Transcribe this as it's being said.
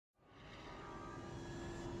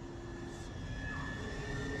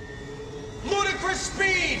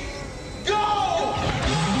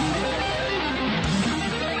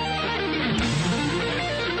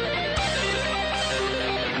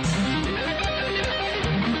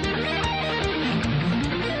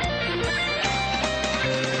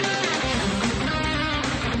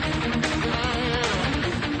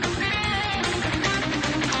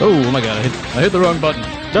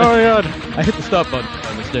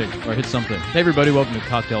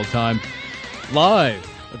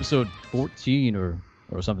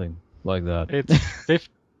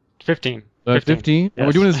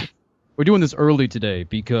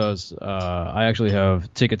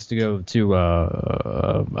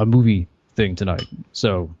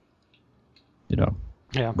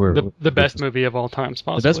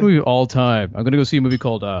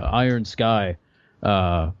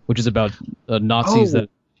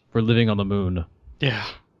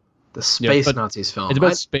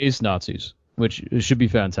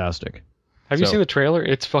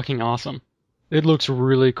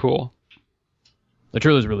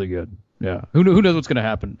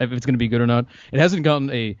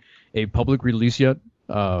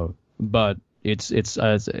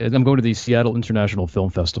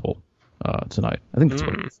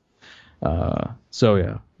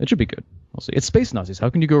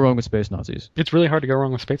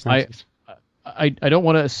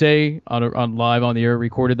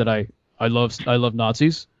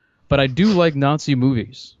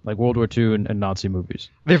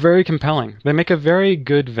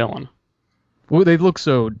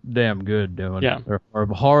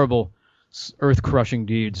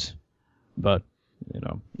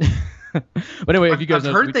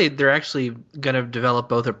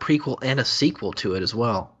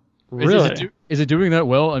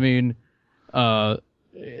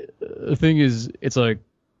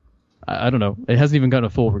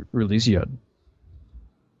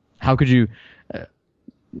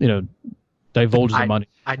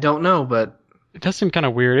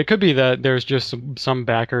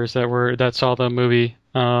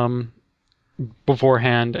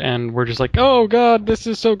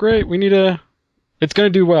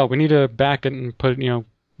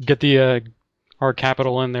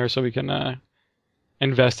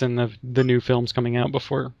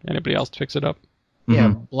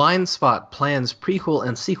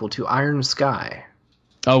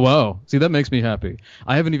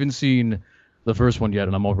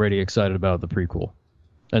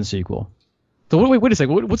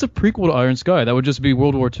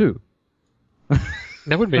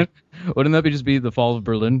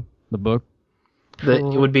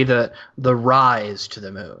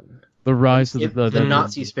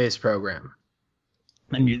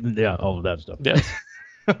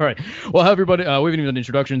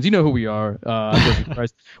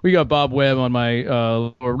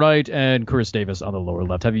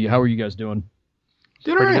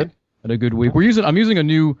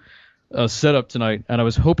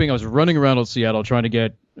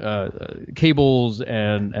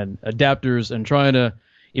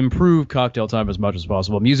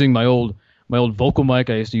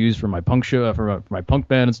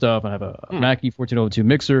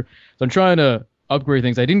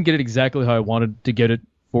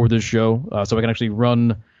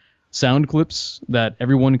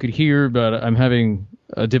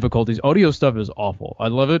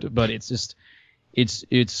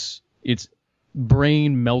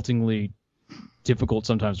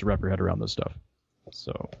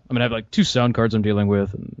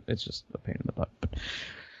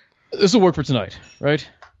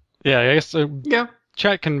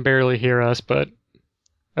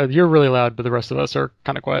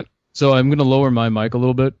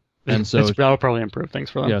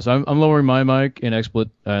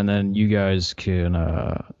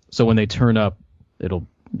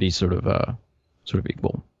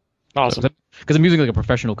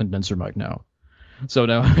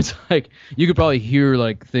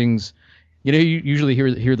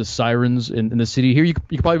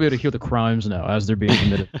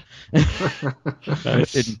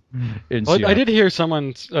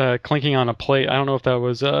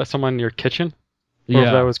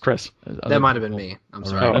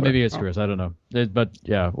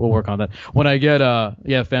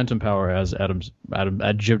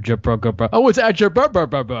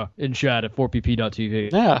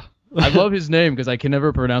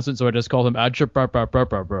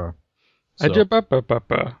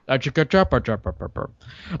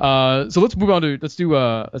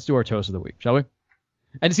our toast of the week, shall we?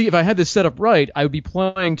 And see, if I had this set up right, I would be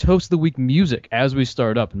playing toast of the week music as we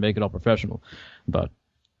start up and make it all professional. But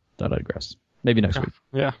I digress. Maybe next week.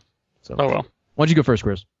 Yeah. So, Oh well. Why don't you go first,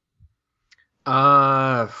 Chris?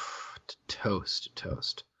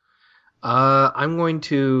 Toast. I'm going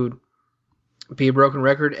to be a broken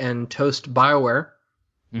record and toast BioWare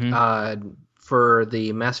for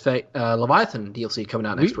the Mass Effect Leviathan DLC coming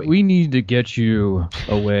out next week. We need to get you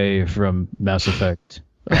away from Mass Effect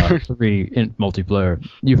 3 in multiplayer.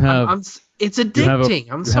 You have it's addicting.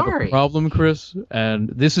 I'm sorry. You have a problem, Chris, and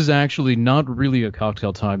this is actually not really a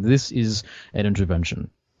cocktail time. This is an intervention.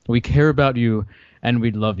 We care about you, and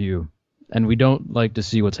we love you, and we don't like to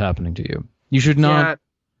see what's happening to you. You should not.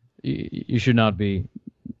 Yeah. You should not be.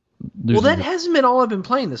 Well, that hasn't been all I've been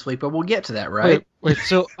playing this week, but we'll get to that, right? Wait,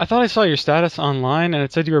 so I thought I saw your status online, and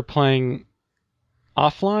it said you were playing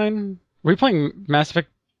offline. Were you playing Mass Effect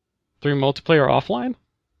 3 multiplayer offline?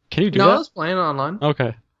 Can you do that? No, I was playing online. Okay.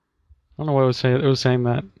 I don't know what it was saying. It was saying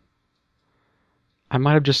that. I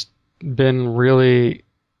might have just been really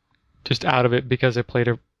just out of it because I played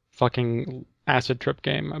a fucking acid trip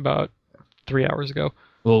game about 3 hours ago.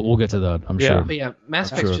 Well, we'll get to that, I'm sure. But yeah,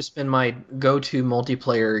 Mass Effect's just been my go-to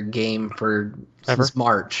multiplayer game since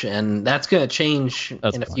March, and that's going to change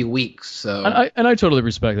in a few weeks. So, and I totally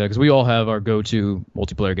respect that, because we all have our go-to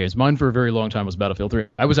multiplayer games. Mine for a very long time was Battlefield 3.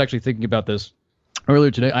 I was actually thinking about this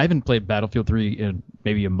earlier today. I haven't played Battlefield 3 in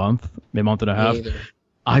maybe a month and a half.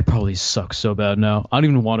 I probably suck so bad now. I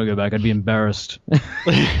don't even want to go back. I'd be embarrassed.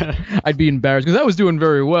 I'd be embarrassed because I was doing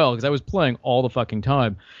very well because I was playing all the fucking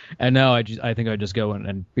time, and now I think I just go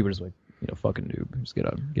and people are just like, fucking noob, just get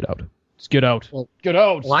out, just get out, get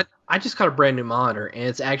out. Well, I just got a brand new monitor, and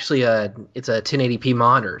it's actually a 1080p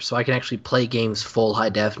monitor, so I can actually play games full high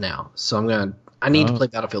def now. So I need to play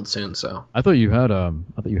Battlefield soon. So I thought you had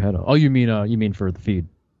oh, you mean for the feed?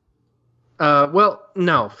 Well,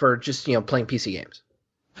 no, for just playing PC games.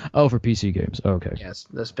 Oh, for PC games. Okay. Yes,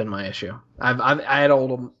 that's been my issue. I had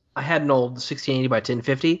an old 1680 by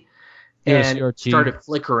 1050, and it started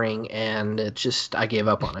flickering, and I gave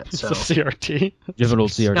up on it. So it's a CRT. You have an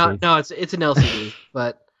old CRT? No, it's an LCD.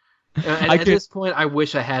 But at this point, I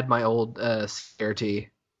wish I had my old CRT.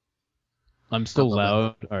 I'm still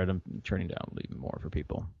loud. All right, I'm turning down even more for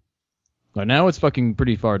people. Right, now it's fucking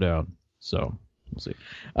pretty far down, so we'll see.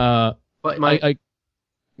 But go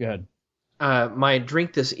ahead. My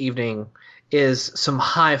drink this evening is some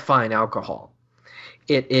high fine alcohol.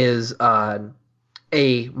 It is a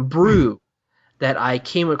brew that I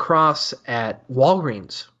came across at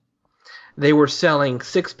Walgreens. They were selling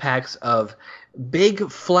 6-packs of Big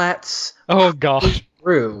Flats. Oh God!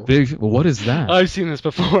 Brew. What is that? I've seen this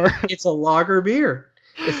before. It's a lager beer.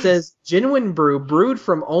 It says genuine brew brewed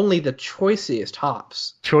from only the choicest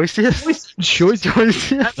hops. Choicest?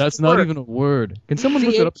 Choicest? That's not even a word. Can someone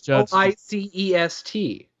look it up, chat?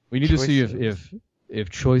 CHOICEST. We need to see if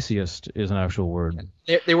choicest is an actual word.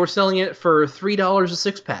 They were selling it for $3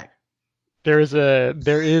 a 6-pack. There is a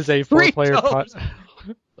 4-player pot.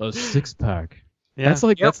 A 6-pack. Yeah.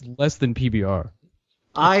 That's less than PBR.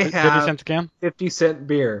 I have 50 cents a can? 50-cent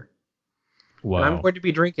beer. Wow. And I'm going to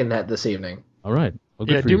be drinking that this evening. All right. Well,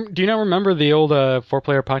 Yeah. Do you not remember the old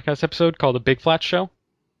 4-player podcast episode called The Big Flat Show?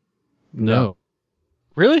 No.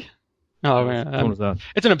 Really? Oh man, What was that?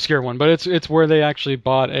 it's an obscure one, but it's where they actually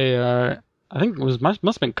bought a. I think it must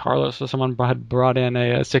have been Carlos or someone had brought in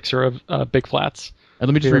a sixer of Big Flats. And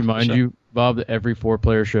let me just Beer remind show. you, Bob, that every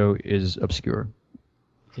 4-player show is obscure.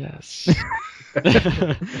 Yes. Or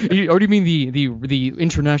do you mean the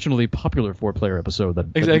internationally popular 4-player episode that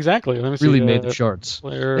Exactly. Let me see, really made the charts?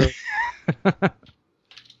 Player...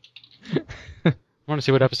 I want to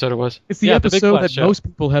see what episode it was. It's the episode that most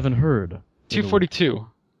people haven't heard. 242.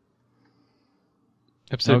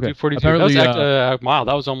 Episode Okay. 242. Apparently, That was wow,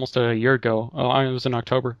 that was almost a year ago. Oh, it was in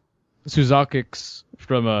October. Suzakix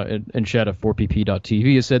from in chat at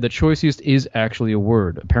 4pp.tv has said that choicest is actually a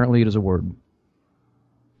word. Apparently it is a word.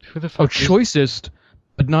 Who the fuck? Choicest,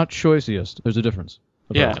 but not choicest. There's a difference.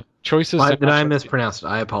 Yeah, choices. Why did I mispronounce it?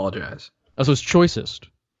 I apologize. Oh, so it's choicest.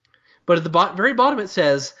 But at the very bottom it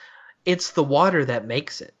says, it's the water that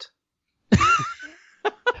makes it.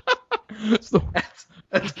 That's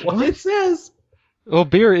what it says. Well,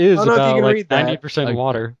 beer is I don't know if you about can like read that. 90%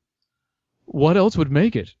 water. What else would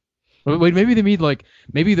make it? Wait, maybe they mean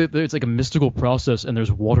maybe it's like a mystical process, and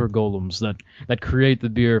there's water golems that create the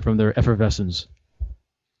beer from their effervescence.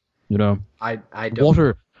 I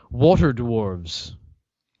don't. Water dwarves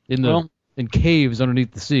in caves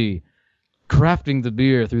underneath the sea, crafting the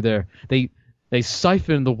beer through their they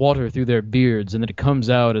siphon the water through their beards, and then it comes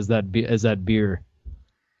out as that beer.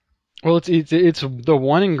 Well, it's the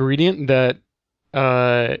one ingredient that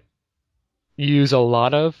you use a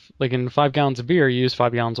lot of. Like in 5 gallons of beer, you use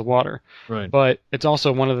 5 gallons of water. Right. But it's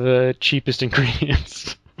also one of the cheapest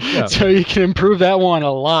ingredients. Yeah. So you can improve that one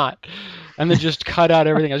a lot. and then just cut out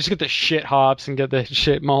everything. I just get the shit hops and get the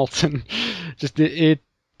shit malts, and just it's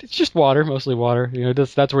just water, mostly water.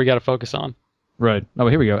 That's where you got to focus on. Right. Oh,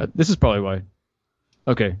 here we go. This is probably why.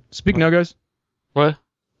 Okay. Speak now, guys. What?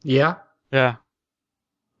 Yeah. Yeah.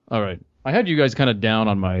 All right. I had you guys kind of down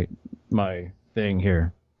on my thing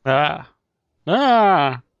here. Ah.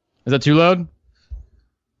 Is that too loud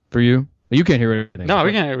for you? You can't hear anything. No,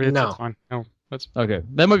 we can't. It's No. fine. No, that's Okay.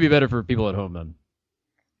 That might be better for people at home then.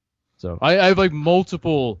 So I have like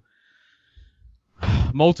multiple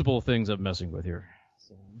things I'm messing with here.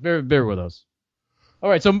 So bear with us. All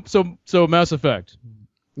right. So Mass Effect.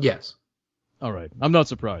 Yes. All right. I'm not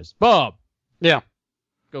surprised. Bob. yeah.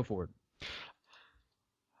 Go for it.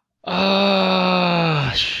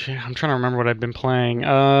 Shit. I'm trying to remember what I've been playing.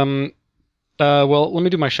 Well, let me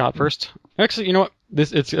do my shot first. Actually, you know what?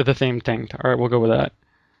 It's the same thing. All right, we'll go with that.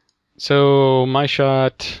 So my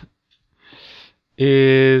shot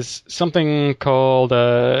is something called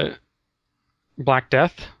Black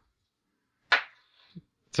Death.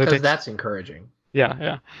 So Because that's encouraging.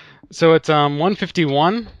 yeah. So it's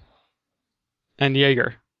 151 and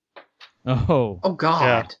Jaeger. Oh. Oh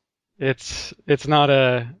God. It's not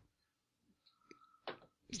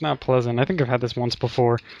pleasant. I think I've had this once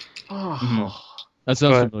before. Oh. That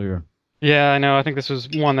sounds But- familiar. Yeah, I know. I think this was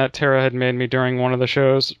one that Tara had made me during one of the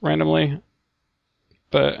shows randomly.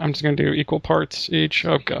 But I'm just gonna do equal parts each.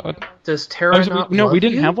 Oh God. Does Tara not No, love we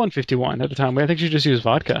didn't you? have 151 at the time. I think she just used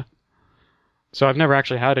vodka. So I've never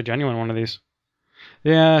actually had a genuine one of these.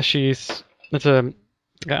 Yeah,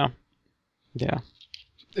 yeah.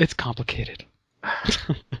 It's complicated.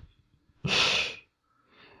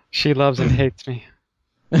 She loves and hates me.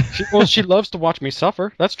 She loves to watch me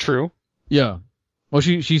suffer. That's true. Yeah. Well,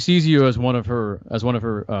 she sees you as one of her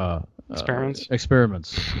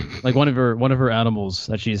Experiments. like one of her animals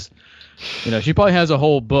that she's, she probably has a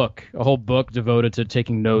whole book devoted to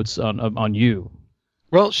taking notes on you.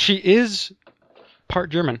 Well, she is part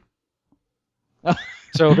German.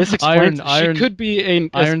 So this explains she could be a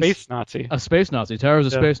space Nazi. A space Nazi. Tara's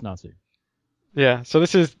a space Nazi. Yeah. So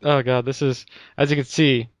this is, oh God, this is, as you can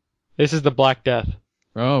see, this is the Black Death.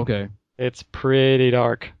 Oh, okay. It's pretty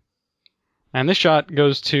dark. And this shot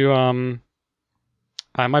goes to,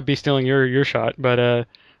 I might be stealing your shot, but, or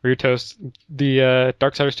your toast, the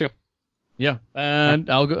Darksiders 2. Yeah, and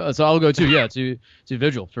I'll go too. Yeah, to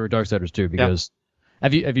Vigil for Darksiders 2 because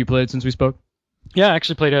have you played since we spoke? Yeah, I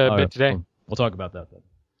actually played a bit today. We'll talk about that then.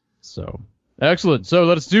 So excellent. So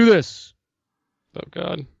let's do this. Oh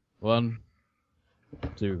God. 1,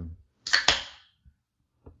 2.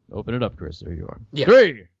 Open it up, Chris. There you are. Yeah.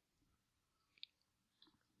 3.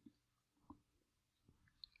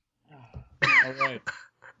 All right.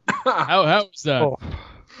 How was that? Oh.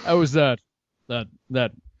 How was that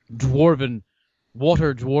dwarven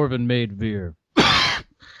made beer?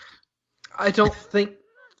 I don't think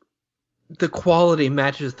the quality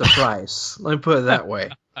matches the price. Let me put it that way.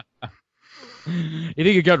 You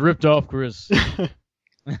think it got ripped off, Chris?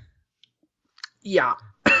 Yeah.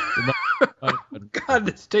 God,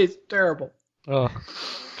 this tastes terrible. Oh.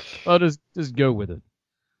 I'll just go with it.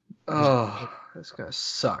 Oh, that's gonna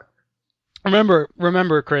suck.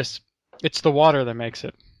 Remember, Chris, it's the water that makes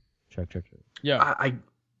it. Check. Yeah, I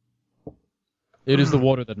it is the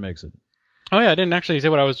water that makes it. Oh yeah, I didn't actually say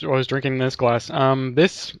what I was drinking in this glass.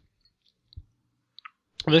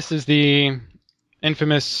 This is the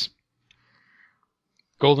infamous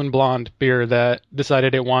golden blonde beer that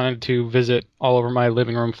decided it wanted to visit all over my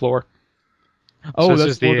living room floor. Oh, so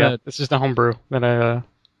that's this is the homebrew that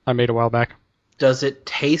I made a while back. Does it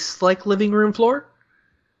taste like living room floor?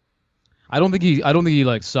 I don't think he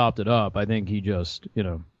like sopped it up. I think he just,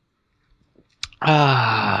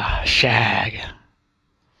 Shag.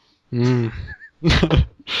 No,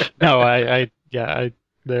 I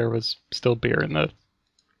there was still beer in the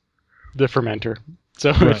fermenter.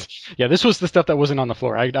 So Right. yeah, this was the stuff that wasn't on the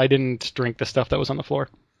floor. I didn't drink the stuff that was on the floor.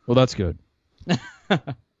 Well, that's good.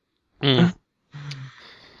 Mm.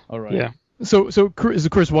 All right. Yeah. So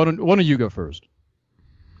Chris, why don't you go first?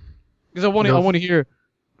 Because I want to hear.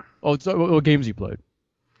 Oh, what games you played?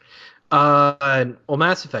 Well,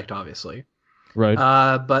 Mass Effect, obviously. Right.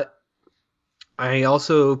 But I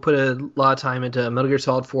also put a lot of time into Metal Gear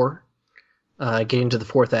Solid 4, getting to the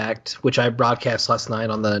fourth act, which I broadcast last night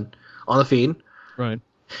on the feed. Right.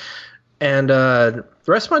 And the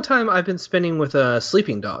rest of my time I've been spending with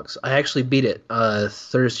Sleeping Dogs. I actually beat it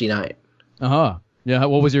Thursday night. Uh-huh. Yeah.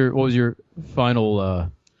 What was your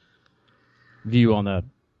final view on that?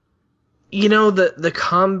 The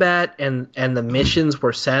combat and the missions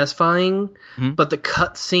were satisfying, but the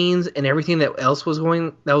cutscenes and everything that was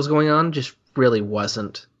going on just really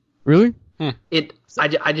wasn't. Really?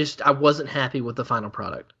 I wasn't happy with the final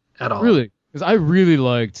product at all. Really? Because I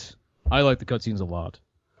liked the cutscenes a lot.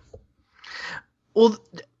 Well,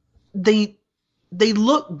 they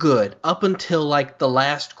look good up until like the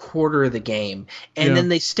last quarter of the game, and then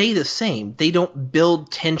they stay the same. They don't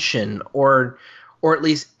build tension or at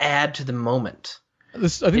least add to the moment. I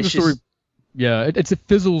think the story, it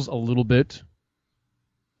fizzles a little bit.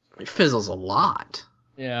 It fizzles a lot.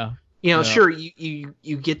 Yeah. Sure,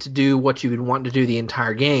 you get to do what you would want to do the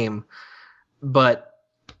entire game, but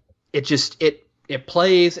it just it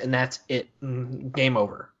plays and that's it. Game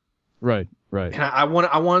over. Right. And I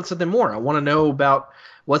want something more. I want to know about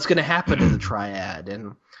what's going to happen to the triad,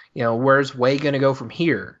 and where's Way going to go from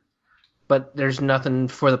here. But there's nothing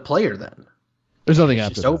for the player then. There's nothing it's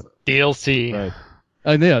after just that. over. DLC. Right.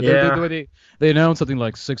 And they announced something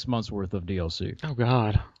like 6 months worth of DLC. Oh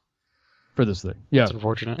God. For this thing. Yeah. That's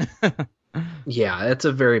unfortunate. Yeah, it's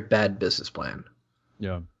a very bad business plan.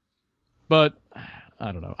 Yeah. But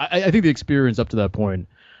I don't know. I think the experience up to that point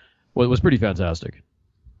was pretty fantastic.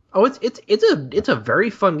 Oh, it's a very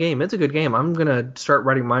fun game. It's a good game. I'm gonna start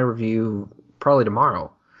writing my review probably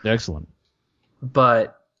tomorrow. Excellent.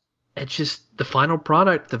 But it's just the final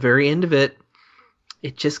product, the very end of it.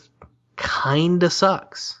 It just kinda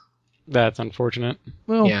sucks. That's unfortunate.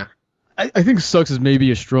 Well, yeah. I think sucks is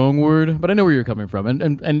maybe a strong word, but I know where you're coming from,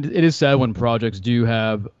 and it is sad when projects do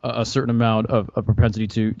have a certain amount of propensity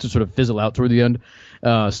to sort of fizzle out toward the end.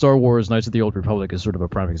 Star Wars: Knights of the Old Republic is sort of a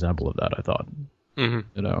prime example of that. I thought,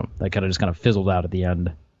 that kind of fizzled out at the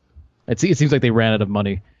end. It seems like they ran out of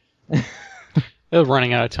money. They're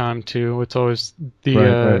running out of time too. It's always the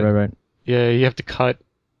right. Yeah, you have to cut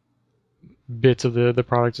bits of the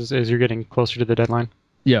products as you're getting closer to the deadline.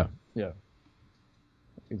 Yeah.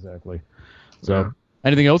 Exactly. So,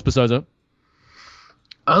 anything else besides that?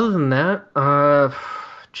 Other than that,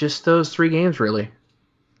 just those 3 games really.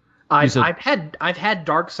 I've had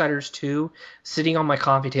Darksiders 2 sitting on my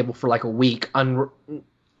coffee table for like a week. I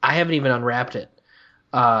haven't even unwrapped it.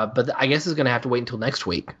 But I guess it's going to have to wait until next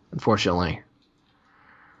week, unfortunately.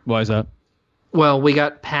 Why is that? Well, we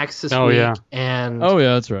got PAX this week, and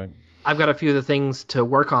that's right. I've got a few of the things to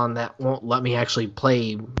work on that won't let me actually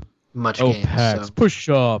play much games. PAX. So. Push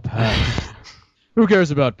up, PAX. Who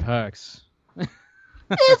cares about PAX?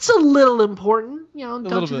 It's a little important, don't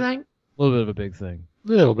you think? A little bit of a big thing.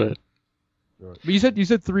 A little bit. But you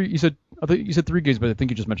said 3. I think you said 3 games, but I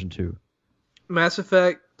think you just mentioned 2. Mass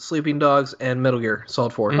Effect, Sleeping Dogs, and Metal Gear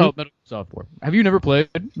Solid 4. Oh, Metal Gear Solid 4. Have you never played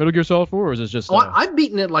Metal Gear Solid 4, or is this just... I've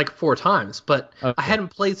beaten it like 4 times, but I hadn't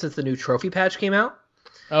played since the new trophy patch came out.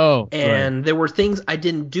 Oh, and there were things I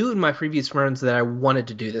didn't do in my previous runs that I wanted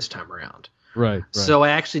to do this time around. Right. So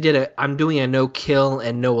I actually I'm doing a no kill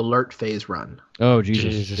and no alert phase run. Oh,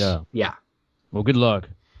 Jesus. Yeah. Well, good luck.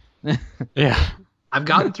 Yeah. I've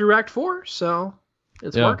gotten through Act 4, so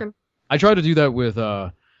it's working. I tried to do that with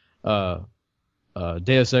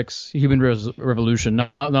Deus Ex Human Revolution,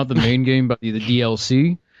 not the main game, but the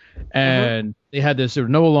DLC. And they had this sort of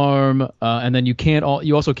no alarm, and then you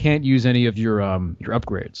also can't use any of your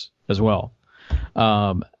upgrades as well.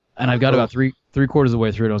 And I've got about three quarters of the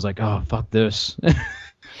way through it. I was like, oh, fuck this.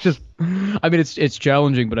 It's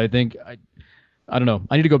challenging, but I think I don't know.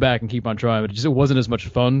 I need to go back and keep on trying, but it wasn't as much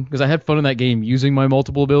fun because I had fun in that game using my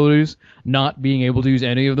multiple abilities. Not being able to use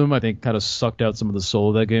any of them, I think, kind of sucked out some of the soul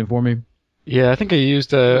of that game for me. Yeah, I think I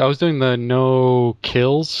used. I was doing the no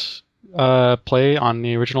kills play on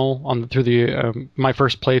the original through the my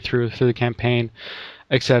first playthrough through the campaign,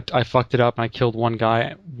 except I fucked it up and I killed one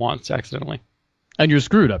guy once accidentally. And you're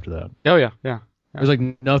screwed after that. Oh yeah. There's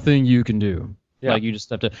like nothing you can do. Yeah. Like you just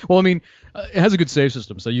have to. Well, I mean, it has a good save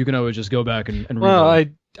system, so you can always just go back and. Well,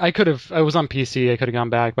 I could have. I was on PC. I could have gone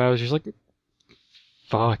back, but I was just like,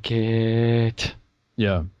 fuck it.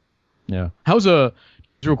 Yeah. How's real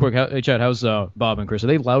quick? Hey Chad, how's Bob and Chris? Are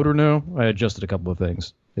they louder now? I adjusted a couple of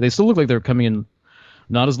things. They still look like they're coming in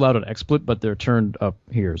not as loud on XSplit, but they're turned up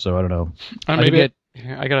here. So I don't know.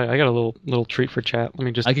 I got a little treat for chat. Let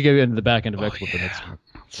me just. I could get into the back end of XSplit. Yeah.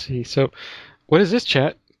 Let's see. So, what is this,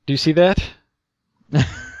 chat? Do you see that?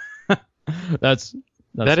 That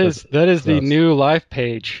is the new live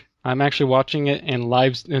page. I'm actually watching it in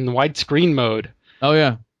widescreen mode. Oh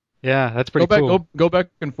yeah. Yeah, that's pretty cool. Go back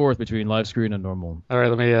and forth between live screen and normal. All right,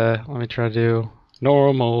 let me try to do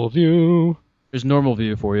normal view. There's normal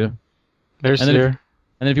view for you. And then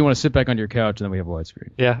if you want to sit back on your couch, then we have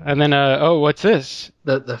widescreen. Yeah, and then what's this?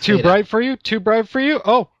 The too bright for you? Too bright for you?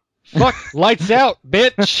 Oh, fuck! Lights out,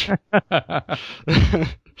 bitch.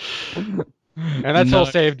 And that's all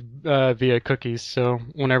saved via cookies. So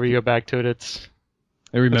whenever you go back to it,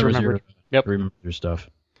 it remembers your stuff.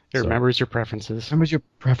 It remembers your preferences. Remembers your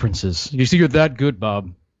preferences. You see, you're that good,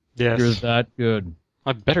 Bob. Yes. You're that good.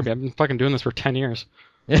 I better be. I've been fucking doing this for 10 years.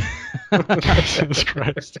 Jesus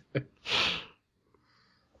Christ.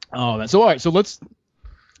 Oh, man. So all right. So let's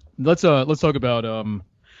talk about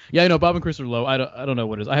Yeah, I know Bob and Chris are low. I don't know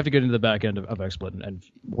what it is. I have to get into the back end of XSplit and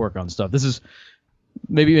work on stuff. This is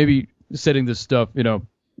maybe setting this stuff,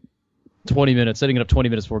 20 minutes, setting it up 20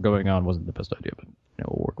 minutes before going on wasn't the best idea, but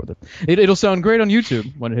we'll work with it. It'll sound great on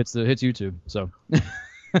YouTube when it hits YouTube. So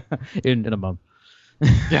in a month.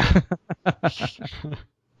 Yeah.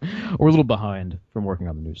 We're a little behind from working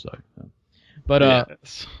on the new site. But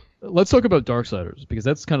Yes. let's talk about Darksiders, because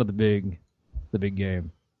that's kind of the big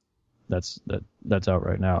game that's out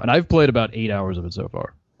right now. And I've played about 8 hours of it so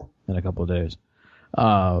far in a couple of days.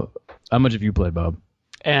 How much have you played, Bob?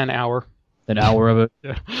 An hour. An hour of it?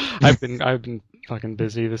 Yeah. I've been fucking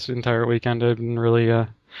busy this entire weekend. I've been really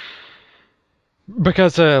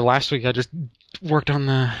because last week I just worked on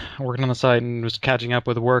the site and was catching up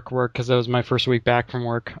with work because that was my first week back from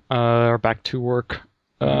work or back to work.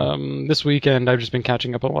 This weekend I've just been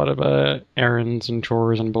catching up a lot of errands and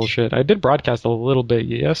chores and bullshit. I did broadcast a little bit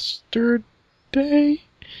yesterday.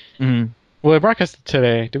 Mm-hmm. Well, I broadcasted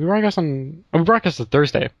today. Did we broadcast on? We broadcasted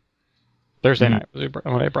Thursday. Thursday night was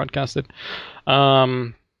when I broadcasted.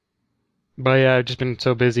 But yeah, I've just been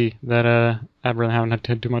so busy that I really haven't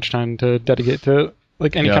had too much time to dedicate to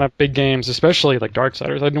like any kind of big games, especially like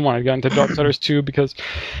Darksiders. I didn't want to get into Darksiders 2 because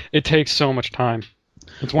it takes so much time.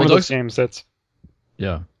 It's one of those games that's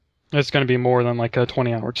it's going to be more than like a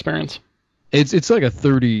 20-hour experience. It's like a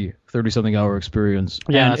 30 something hour experience.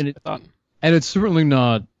 Yeah, and it's certainly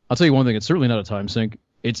not. I'll tell you one thing. It's certainly not a time sink.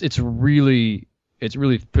 It's really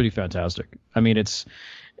pretty fantastic. I mean,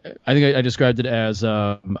 I think I described it as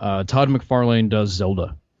Todd McFarlane does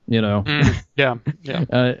Zelda. Yeah.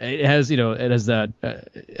 It has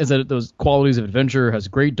those qualities of adventure. Has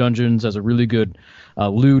great dungeons. Has a really good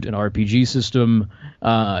loot and RPG system.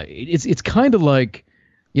 It's kind of like,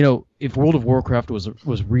 if World of Warcraft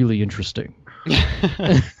was really interesting.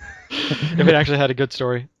 If it actually had a good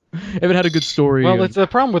story. If it had a good story. Well, it's the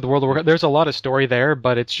problem with World of Warcraft. There's a lot of story there,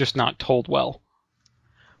 but it's just not told well.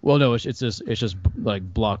 Well, no, it's just like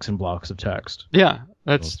blocks and blocks of text. Yeah,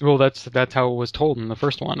 that's how it was told in the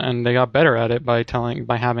first one, and they got better at it by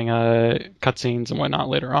having cutscenes and whatnot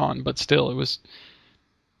later on. But still, it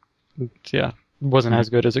wasn't as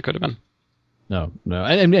good as it could have been. No,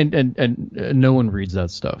 and no one reads that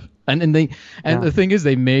stuff. And the thing is,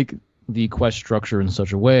 they make the quest structure in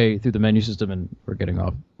such a way through the menu system, and we're getting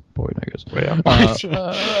off point, I guess.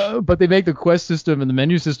 But they make the quest system and the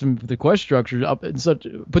menu system, the quest structure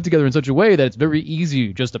put together in such a way that it's very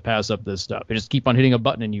easy just to pass up this stuff. You just keep on hitting a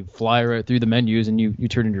button and you fly right through the menus and you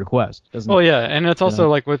turn in your quest. And it's also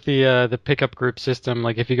like with the pickup group system.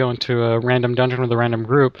 Like if you go into a random dungeon with a random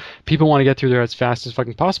group, people want to get through there as fast as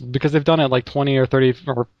fucking possible because they've done it like 20 or 30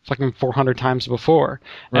 or fucking 400 times before.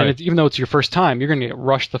 Right. And even though it's your first time, you're gonna get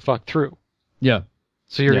rushed the fuck through. Yeah.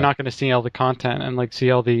 So you're not going to see all the content and like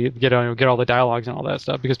see all the get all the dialogues and all that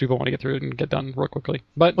stuff because people want to get through it and get done real quickly.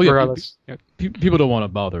 But people don't want to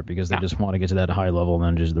bother because they just want to get to that high level and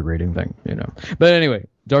then just the rating thing, But anyway,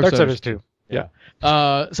 Darksiders 2. Yeah.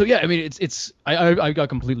 So yeah, I mean, I got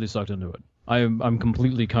completely sucked into it. I'm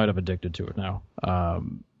completely kind of addicted to it now. I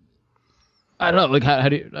don't know, like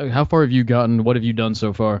how far have you gotten? What have you done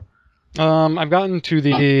so far? I've gotten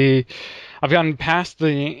past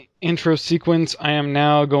the intro sequence. I am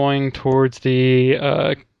now going towards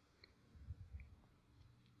the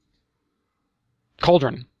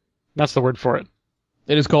cauldron. That's the word for it.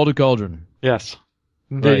 It is called a cauldron. Yes.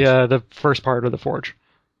 The first part of the forge.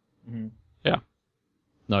 Mm-hmm. Yeah.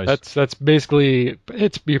 Nice. That's basically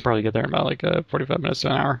you probably get there in about like 45 minutes to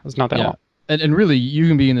an hour. It's not that long. And really, you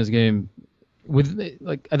can be in this game with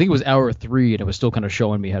like I think it was hour 3 and it was still kind of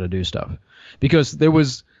showing me how to do stuff because there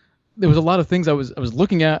was a lot of things I was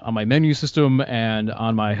looking at on my menu system and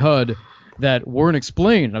on my HUD that weren't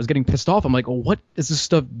explained. I was getting pissed off. I'm like, well, what does this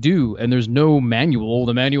stuff do? And there's no manual.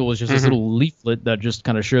 The manual is just this little leaflet that just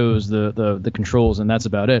kind of shows the controls, and that's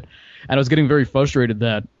about it. And I was getting very frustrated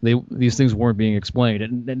that these things weren't being explained.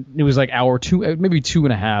 And it was like hour 2, maybe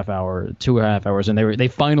 2.5 hours, and they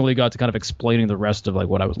finally got to kind of explaining the rest of like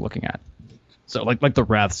what I was looking at. So like the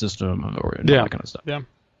wrath system or that kind of stuff. Yeah.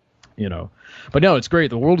 But no, it's great.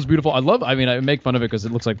 The world is beautiful. I make fun of it because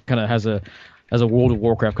it looks like kind of has a World of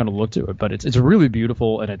Warcraft kind of look to it, but it's really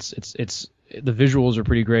beautiful and it's the visuals are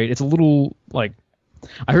pretty great. It's a little like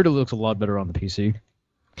I heard it looks a lot better on the PC.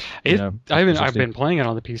 I've been playing it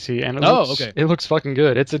on the PC, and it looks fucking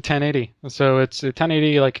good. It's a 1080, so it's a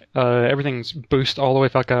 1080 everything's boost all the way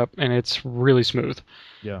fuck up, and it's really smooth.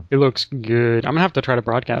 Yeah, it looks good. I'm gonna have to try to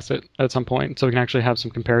broadcast it at some point, so we can actually have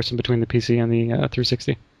some comparison between the PC and the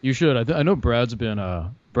 360. You should. I know Brad's been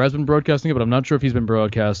broadcasting it, but I'm not sure if he's been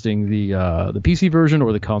broadcasting the PC version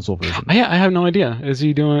or the console version. I have no idea. Is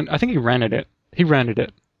he doing? I think he rented it.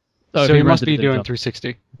 Oh, so he must be doing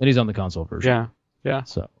 360. And he's on the console version. Yeah.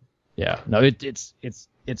 So, yeah. No, it's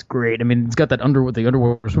great. I mean, it's got the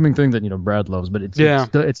underwater swimming thing that Brad loves, but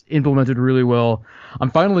it's implemented really well.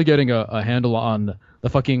 I'm finally getting a handle on the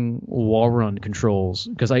fucking wall run controls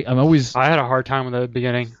because I had a hard time with it at the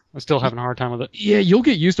beginning. I'm still having a hard time with it. Yeah, you'll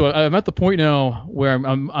get used to it. I'm at the point now where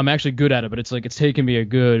I'm actually good at it, but it's taken me a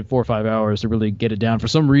good 4 or 5 hours to really get it down. For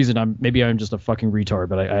some reason, I'm just a fucking retard,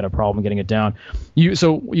 but I had a problem getting it down. You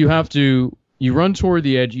run toward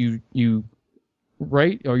the edge, you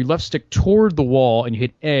right or you left stick toward the wall and you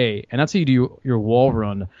hit A, and that's how you do your wall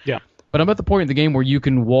run. Yeah. But I'm at the point in the game where you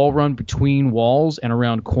can wall run between walls and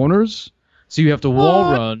around corners. So you have to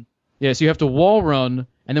wall run. Yeah, so you have to wall run,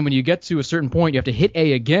 and then when you get to a certain point, you have to hit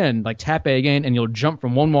A again, like tap A again, and you'll jump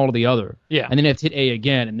from one wall to the other. Yeah. And then you have to hit A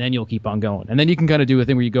again, and then you'll keep on going. And then you can kind of do a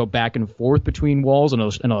thing where you go back and forth between walls in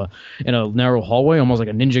a narrow hallway, almost like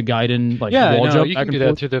a Ninja Gaiden wall jump. You can do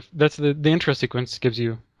that that's the intro sequence gives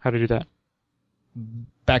you how to do that.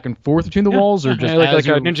 Back and forth between the walls, or just like a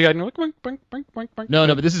Ninja Gaiden. Boink, boink, boink, boink, boink.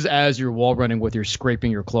 No, but this is as you're wall running with your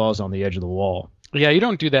scraping your claws on the edge of the wall. Yeah, you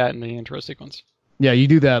don't do that in the intro sequence. Yeah, you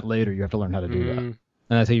do that later. You have to learn how to do that. And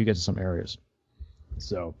that's how you get to some areas.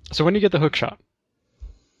 So when do you get the hook shot?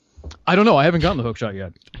 I don't know. I haven't gotten the hook shot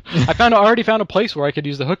yet. I already found a place where I could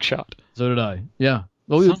use the hook shot. So did I. Yeah.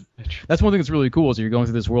 Well, that's one thing that's really cool is you're going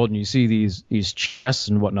through this world and you see these chests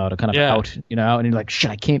and whatnot kind of out, and you're like,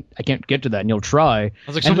 shit, I can't get to that, and you'll try. I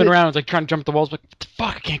was like swimming around, I was like trying to jump the walls, but what the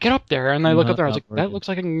fuck, I can't get up there. And I look up there, I was like, that looks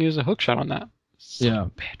like I can use a hook shot on that.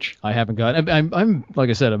 Bitch. I haven't got. I'm like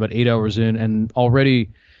I said, about 8 hours in, and already,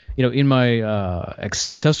 in my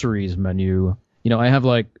accessories menu, I have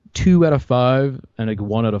like 2 out of 5 and like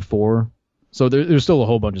 1 out of 4. So there's still a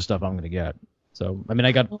whole bunch of stuff I'm gonna get. So I mean,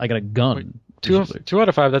 I got a gun. Two out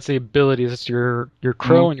of 5. That's the abilities. That's your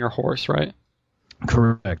crow and your horse, right?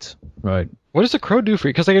 Correct. Right. What does the crow do for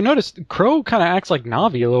you? Because I noticed crow kind of acts like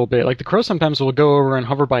Navi a little bit. Like the crow sometimes will go over and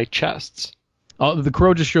hover by chests. The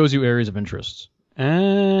crow just shows you areas of interest.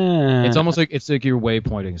 It's almost like your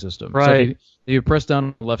waypointing system. Right. So if you press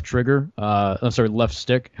down left trigger, left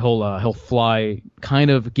stick, he'll fly,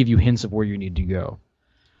 kind of give you hints of where you need to go.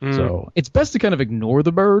 So it's best to kind of ignore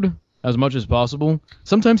the bird as much as possible.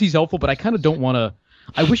 Sometimes he's helpful, but I kind of don't want to.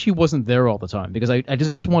 I wish he wasn't there all the time because I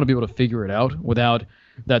just want to be able to figure it out without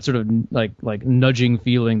that sort of like nudging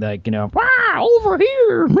feeling that over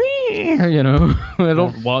here,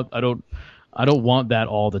 I don't want that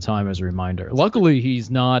all the time as a reminder. Luckily, he's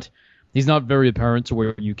not very apparent to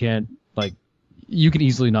where you can't you can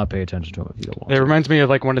easily not pay attention to him if you don't want. It reminds me of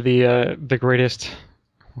like one of the greatest.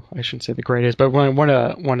 I shouldn't say the greatest, but one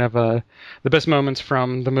of the best moments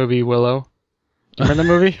from the movie Willow. Remember the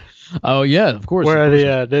movie? Oh yeah, of course. Where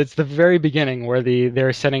it's the very beginning where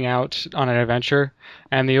they're setting out on an adventure,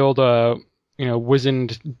 and the old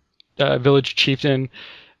wizened village chieftain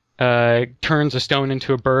turns a stone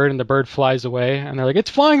into a bird, and the bird flies away, and they're like,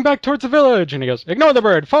 "It's flying back towards the village," and he goes, "Ignore the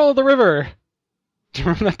bird, follow the river." Do you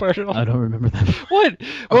remember that part at all? I don't remember that. What?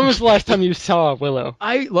 When was the last time you saw Willow?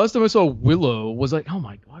 Last time I saw Willow was like, oh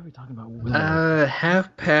my, why are we talking about Willow?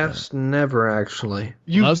 Half past never actually.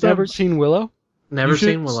 You've never seen Willow? Never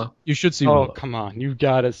seen Willow. You should see Willow. Oh, come on. You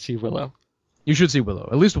gotta see Willow. You should see Willow.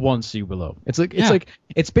 At least once see Willow.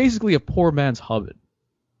 It's basically a poor man's Hobbit.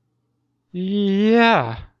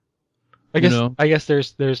 Yeah. I guess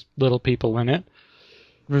there's little people in it.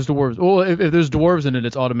 There's dwarves. Well, if there's dwarves in it,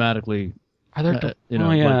 it's automatically. Are there?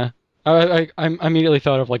 Oh yeah. I immediately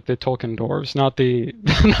thought of like the Tolkien dwarves, not the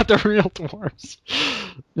real dwarves.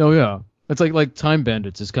 Oh yeah, it's like Time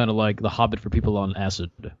Bandits is kind of like the Hobbit for people on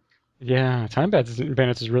acid. Yeah, Time Bandits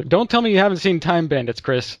is really. Don't tell me you haven't seen Time Bandits,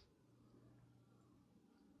 Chris.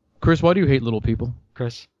 Chris, why do you hate little people?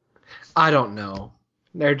 Chris, I don't know.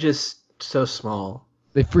 They're just so small.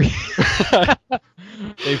 They freak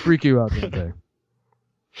you out, don't they?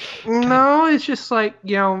 No, it's just like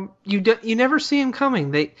you never see them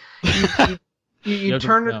coming. You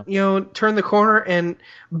turn the corner and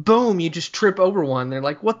boom, you just trip over one. They're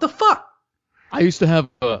like, what the fuck? I used to have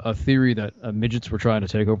a theory that midgets were trying to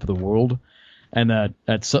take over the world, and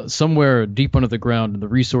that somewhere deep under the ground in the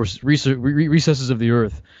recesses of the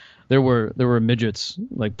earth, there were midgets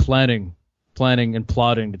like planning and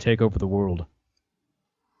plotting to take over the world.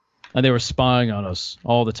 and they were spying on us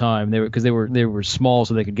all the time. They were small,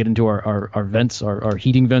 so they could get into our vents, our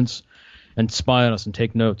heating vents, and spy on us and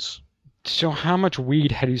take notes. So how much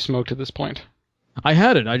weed had you smoked at this point? I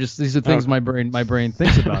had it. These are things my brain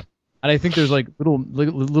thinks about. And I think there's like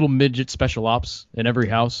little midget special ops in every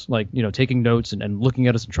house, like, you know, taking notes and looking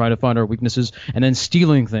at us and trying to find our weaknesses, and then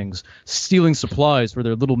stealing supplies for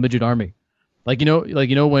their little midget army. Like, you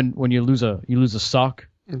know when you lose a sock.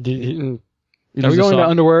 Are we going to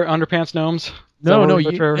underpants gnomes?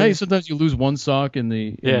 No. Sometimes you lose one sock in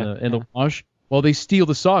the wash. Well, they steal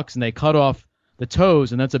the socks and they cut off the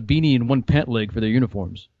toes, and that's a beanie and one pant leg for their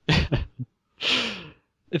uniforms.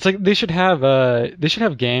 It's like they should have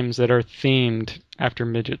games that are themed after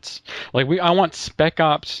midgets. Like I want Spec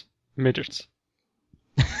Ops midgets,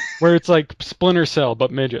 where it's like Splinter Cell but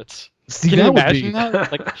midgets. See, Can you imagine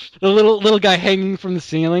that? Like the little guy hanging from the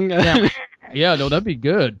ceiling. Yeah, no, that'd be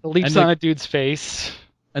good. Leaps on a dude's face.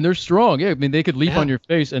 And they're strong. Yeah, I mean they could leap on your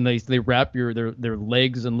face, and they wrap their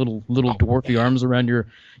legs and little dwarfy arms around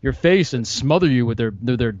your face and smother you with their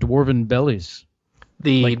dwarven bellies.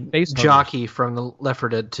 The like jockey from the Left 4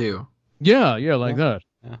 Dead 2. Yeah, like that.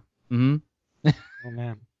 Yeah. Mm-hmm. Oh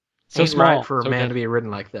man, so Ain't small right for a so man good. to be ridden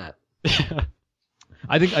like that.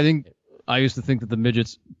 I think I used to think that the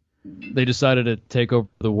midgets, they decided to take over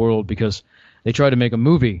the world because they tried to make a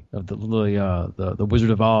movie of the Wizard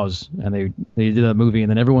of Oz, and they did that movie, and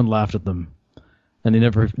then everyone laughed at them, and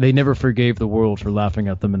they never forgave the world for laughing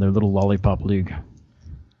at them in their little lollipop league.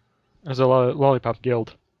 There's a lollipop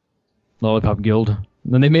guild. Lollipop Guild.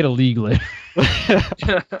 And then they made a league later.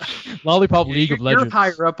 Lollipop League of Legends. You're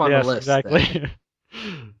higher up on the list. Exactly.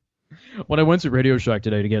 When I went to Radio Shack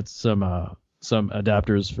today to get some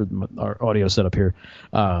adapters for our audio setup here,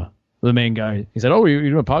 the main guy, he said, "Oh, you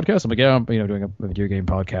doing a podcast?" I'm like, "Yeah, I'm doing a video game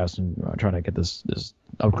podcast and trying to get this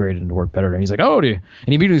upgraded and to work better." And he's like, "Oh, do you?" And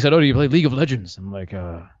he immediately said, "Oh, do you play League of Legends?" I'm like,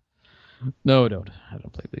 "No, I don't. I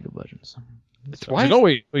don't play League of Legends." Why? Like, oh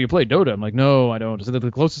wait, you play Dota? I'm like, no, I don't. So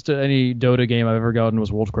the closest to any Dota game I've ever gotten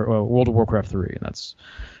was World of Warcraft 3, and that's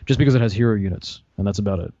just because it has hero units, and that's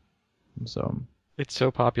about it. So It's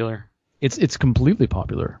so popular. it's completely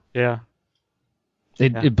popular. Yeah.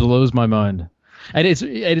 It blows my mind, and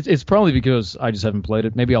it's probably because I just haven't played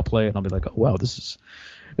it. Maybe I'll play it and I'll be like, oh wow, this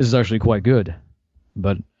is actually quite good,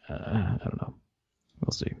 but I don't know.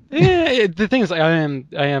 We'll see. Yeah. The thing is, I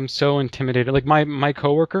am so intimidated. Like my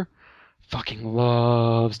coworker fucking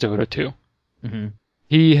loves Dota 2. Mm-hmm.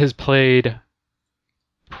 He has played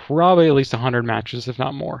probably at least 100 matches, if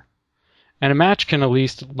not more. And a match can at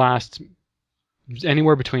least last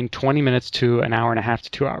anywhere between 20 minutes to an hour and a half to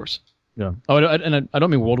 2 hours. Yeah. Oh, and I don't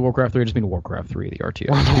mean World of Warcraft 3. I just mean Warcraft 3, the RTS.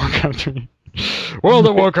 World of Warcraft 3. World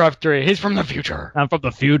of Warcraft 3. He's from the future. I'm from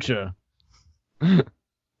the future.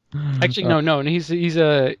 Actually, no.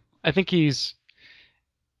 I think he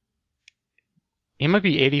might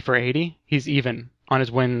be 80 for 80. He's even on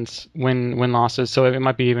his win losses, so it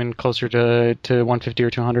might be even closer to 150 or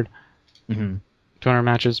 200. Mm-hmm. 200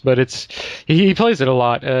 matches, but he plays it a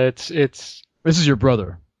lot. It's This is your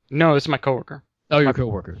brother. No, this is my coworker. Oh, your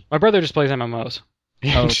coworker. My brother just plays MMOs.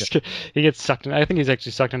 Oh, okay. He gets sucked in. I think he's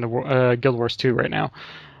actually sucked into Guild Wars 2 right now.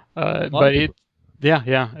 A lot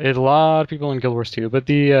of people in Guild Wars 2. But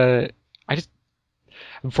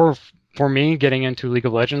for me getting into League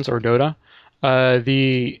of Legends or Dota,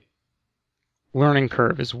 the learning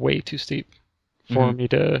curve is way too steep for me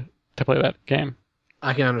to play that game.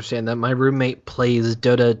 I can understand that. My roommate plays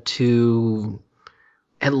Dota 2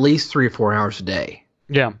 at least 3 or 4 hours a day.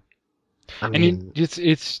 Yeah. I mean,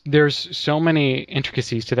 there's so many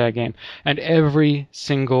intricacies to that game, and every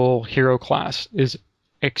single hero class is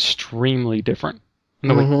extremely different in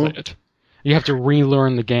the way you play it. You have to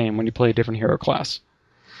relearn the game when you play a different hero class.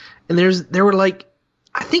 And there were like,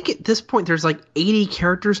 I think at this point there's like 80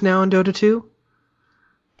 characters now in Dota 2.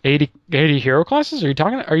 80 hero classes?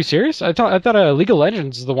 Are you serious? I thought League of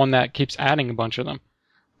Legends is the one that keeps adding a bunch of them.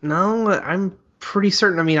 No, I'm pretty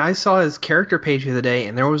certain. I mean, I saw his character page the other day,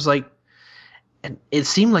 and there was like, and it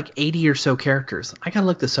seemed like 80 or so characters. I gotta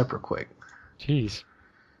look this up real quick. Jeez.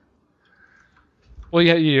 Well,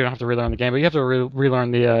 you don't have to relearn the game, but you have to relearn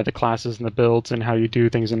the classes and the builds and how you do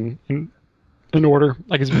things in order.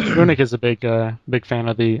 Like, Runic is a big fan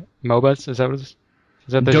of the MOBAs. Is that what it is?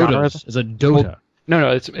 Is that the genre? Is a Dota. Well, no,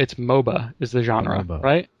 it's MOBA is the genre,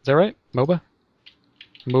 right? Is that right? MOBA?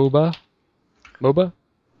 MOBA?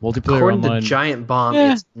 Multiplayer According online. to Giant Bomb,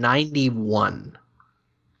 it's 91.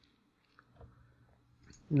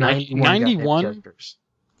 91 characters.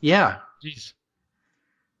 Yeah. Jeez.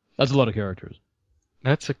 That's a lot of characters.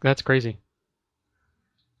 That's crazy.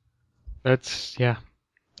 Yeah.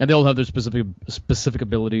 And they all have their specific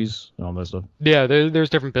abilities and all that stuff. Yeah, there's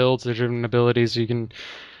different builds, there's different abilities you can,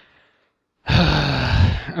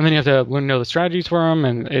 and then you have to know the strategies for them,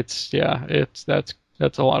 and that's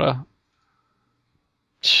a lot of,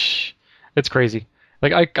 it's crazy.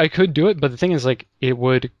 Like I could do it, but the thing is, like, I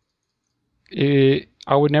would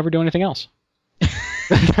never do anything else.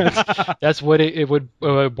 That's what it would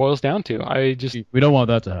boils down to. We don't want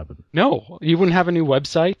that to happen. No, you wouldn't have a new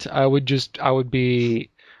website. I would be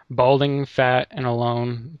balding, fat, and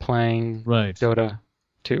alone playing Dota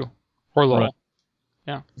 2 or LoL. Right.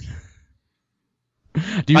 Yeah.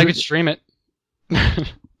 I could stream it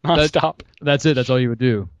non-stop. That's it. That's all you would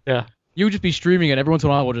do. Yeah. You would just be streaming it. Every once in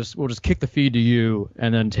a while, we'll just kick the feed to you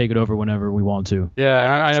and then take it over whenever we want to.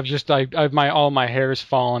 Yeah, and I've all my hair's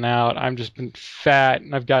fallen out. I'm just been fat,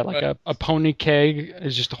 and I've got like a pony keg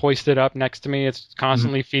is just hoisted up next to me. It's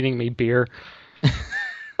constantly feeding me beer.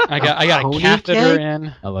 I got a catheter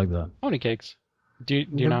in. I like that. Pony kegs. Do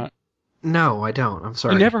you not? No, I don't. I'm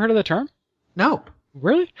sorry. You never heard of the term? No.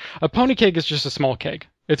 Really? A pony keg is just a small keg.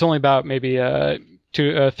 It's only about maybe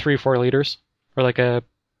 3-4 liters, or like 2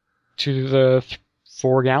 to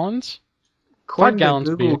 4 gallons. According 5 gallons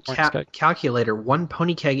to would be a Google pony keg. calculator, 1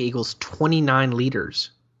 pony keg equals 29 liters.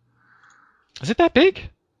 Is it that big?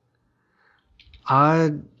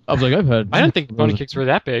 I was like, I didn't think pony kegs were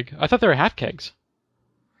that big. I thought they were half kegs.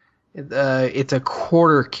 It's a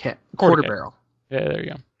quarter barrel. Yeah, there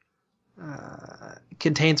you go.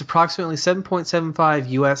 Contains approximately 7.75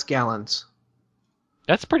 U.S. gallons.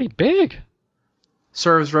 That's pretty big.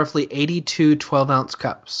 Serves roughly 82 12-ounce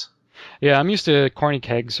cups. Yeah, I'm used to corny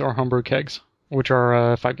kegs or homebrew kegs, which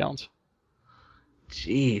are 5 gallons.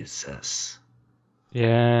 Jesus.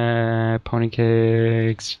 Yeah, pony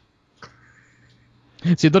kegs.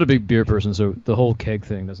 See, I'm not a big beer person, so the whole keg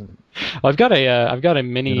thing doesn't. I've got a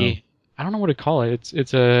mini. You know. I don't know what to call it.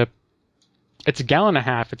 It's a gallon and a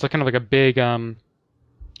half. It's kind of like a big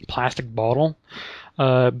plastic bottle.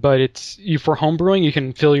 But it's for homebrewing. You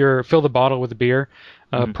can fill the bottle with the beer,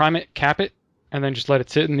 prime it, cap it, and then just let it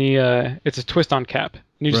sit in the. It's a twist-on cap.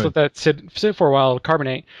 And you just let that sit for a while, it'll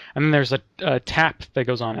carbonate, and then there's a tap that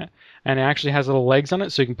goes on it, and it actually has little legs on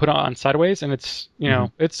it, so you can put it on sideways, and it's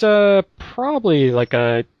it's probably like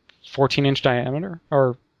a 14-inch diameter,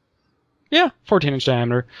 or 14-inch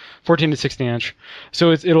diameter, 14 to 16 inch.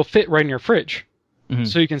 So it'll fit right in your fridge.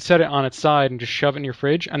 So you can set it on its side and just shove it in your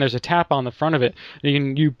fridge, and there's a tap on the front of it.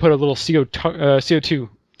 You put a little CO2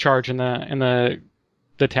 charge in the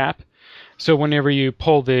tap. So whenever you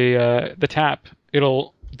pull the tap,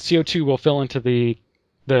 CO2 will fill into the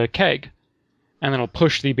keg, and then it'll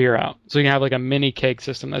push the beer out. So you can have like a mini keg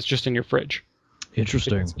system that's just in your fridge.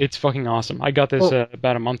 Interesting. It's fucking awesome. I got this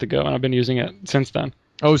about a month ago, and I've been using it since then.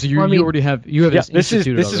 Oh, so you already have this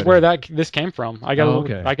is where this came from. I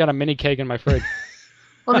got a mini keg in my fridge.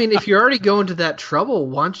 I mean, if you're already going to that trouble,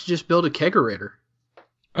 why don't you just build a kegerator?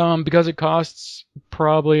 Because it costs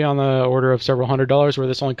probably on the order of several $100s, where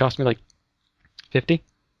this only cost me like $50.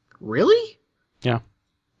 Really? Yeah.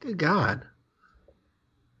 Good God.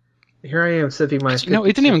 Here I am sipping my. No,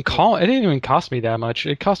 it didn't even cost me that much.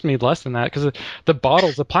 It cost me less than that because the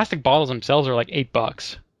plastic bottles themselves are like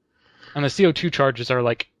 $8, and the CO2 charges are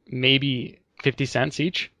like maybe 50 cents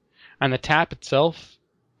each, and the tap itself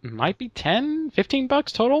might be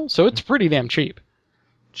 $10-15 total. So it's pretty damn cheap.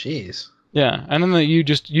 Jeez. Yeah, and then you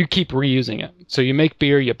keep reusing it. So you make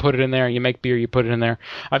beer, you put it in there. You make beer, you put it in there.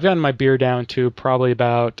 I've gotten my beer down to probably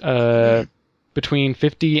about between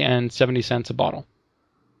 50 and 70 cents a bottle.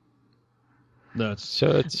 That's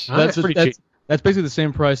pretty cheap. That's basically the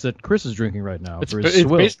same price that Chris is drinking right now for his it's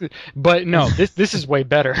swill. Basically, but no, this is way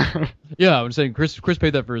better. Yeah, I'm saying Chris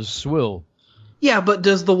paid that for his swill. Yeah, but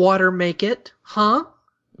does the water make it? Huh?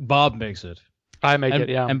 Bob makes it. I make it,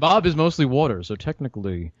 yeah. And Bob is mostly water, so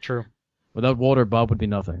technically, true. Without water, Bob would be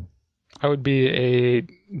nothing. I would be a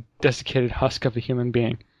desiccated husk of a human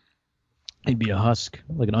being. He'd be a husk,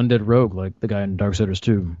 like an undead rogue, like the guy in Darksiders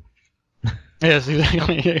 2. Yes,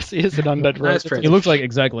 exactly. Yes, he is an undead rogue. He looks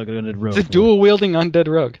exactly like an undead rogue. It's a dual-wielding undead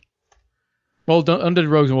rogue. Well, undead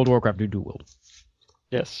rogues in World of Warcraft do dual wield.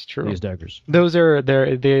 Yes, true. They use daggers. Those are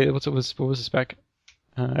what was the spec?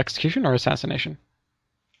 Execution or assassination?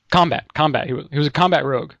 Combat. He was a combat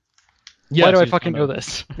rogue. Yes, why do I fucking know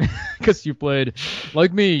this? Because you played,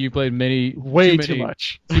 like me, you played way too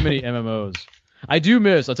much. Too many MMOs. I do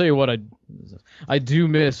miss. I'll tell you what. I do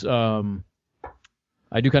miss.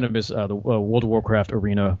 I do kind of miss the World of Warcraft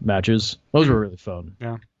arena matches. Those were really fun.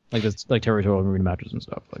 Yeah. Like territorial arena matches and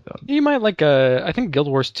stuff like that. You might like. I think Guild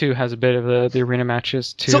Wars 2 has a bit of the arena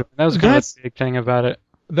matches too. So that was kind of a big thing about it.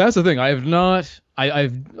 That's the thing. I have not.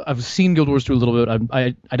 I've seen Guild Wars 2 a little bit.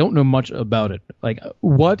 I don't know much about it. Like,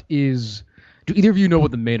 what is? Do either of you know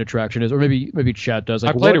what the main attraction is, or maybe chat does?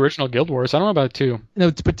 Like, I played original Guild Wars. I don't know about 2.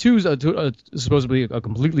 No, but 2's supposedly a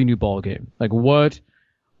completely new ball game. Like,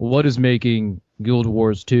 what is making Guild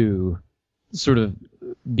Wars 2 sort of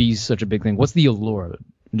be such a big thing? What's the allure of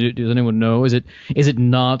it? Does anyone know? Is it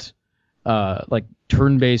not like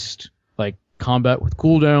turn-based like combat with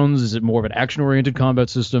cooldowns? Is it more of an action-oriented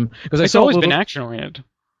combat system? Because It's always been action-oriented.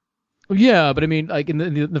 Yeah, but I mean, like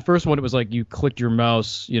in the first one, it was like you clicked your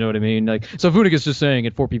mouse. You know what I mean? Like, so Funik is just saying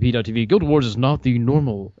at 4pp.tv, Guild Wars is not the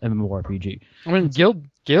normal MMORPG. I mean,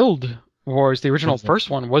 Guild Wars, the original first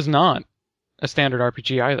one, was not a standard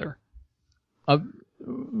RPG either.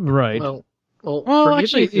 Right. Well, Well,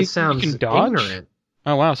 actually, it sounds you can dodge. ignorant.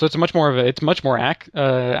 Oh wow, so it's much more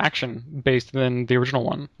action based than the original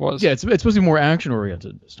one was. Yeah, it's supposed to be more action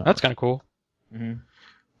oriented this time. That's kind of cool. Mm-hmm.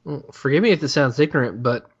 Well, forgive me if this sounds ignorant,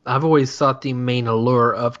 but I've always thought the main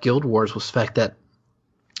allure of Guild Wars was the fact that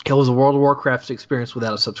it was a World of Warcraft experience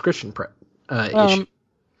without a subscription issue.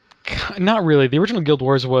 Not really. The original Guild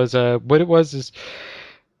Wars was what it was is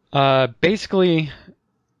basically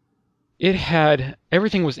it had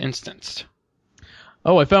everything was instanced.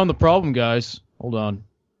 Oh, I found the problem, guys. Hold on.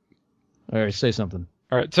 All right, say something.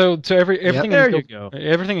 All right, so everything there in you go.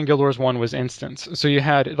 Everything in Guild Wars 1 was instance. So you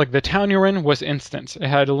had like the town you're in was instance. It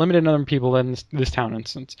had a limited number of people in this town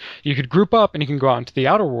instance. You could group up and you can go out into the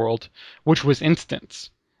outer world, which was instance,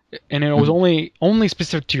 and it was only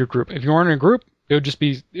specific to your group. If you weren't in a group, it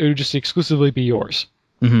would just exclusively be yours.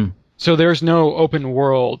 Mm-hmm. So there's no open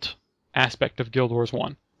world aspect of Guild Wars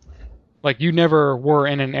 1. Like you never were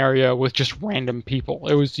in an area with just random people.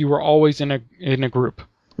 You were always in a group.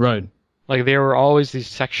 Right. Like they were always these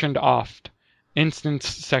sectioned off instance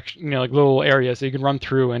section, like little areas that you could run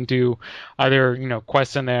through and do either,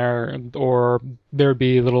 quests in there or there'd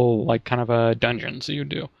be little like kind of dungeons that you would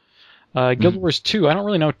do. Guild Wars 2, I don't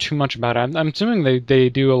really know too much about it. I'm assuming they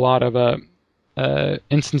do a lot of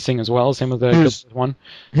instancing as well, same with the Guild Wars 1.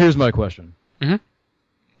 Here's my question. Mm-hmm.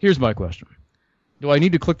 Here's my question. Do I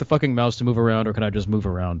need to click the fucking mouse to move around, or can I just move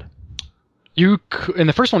around? In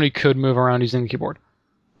the first one, you could move around using the keyboard.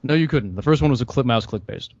 No, you couldn't. The first one was a mouse click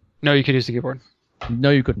based. No, you could use the keyboard.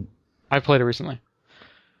 No, you couldn't. I played it recently.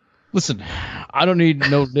 Listen, I don't need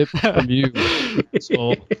no lip from you.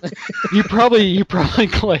 So. You probably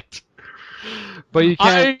clicked, but you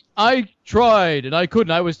can't. I tried and I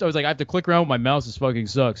couldn't. I was like, I have to click around with my mouse. This fucking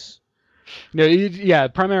sucks. No, yeah.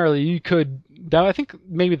 Primarily, you could. I think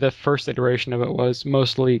maybe the first iteration of it was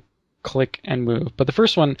mostly click and move. But the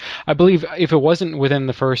first one, I believe, if it wasn't within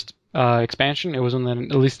the first expansion, it was in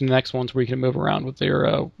at least in the next ones where you can move around with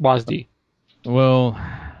your WASD. Well,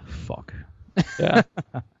 fuck. Yeah.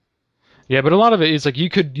 Yeah, but a lot of it is like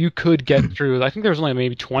you could get through. I think there was only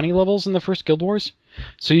maybe 20 levels in the first Guild Wars,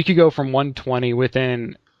 so you could go from 120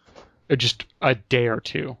 within just a day or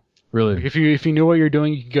two. Really? If you knew what you're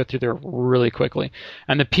doing, you could go through there really quickly.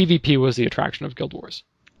 And the PvP was the attraction of Guild Wars.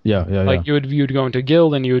 Yeah. Like you would go into a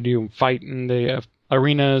guild and you would fight in the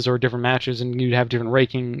arenas or different matches, and you'd have different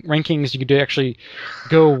rankings. You could actually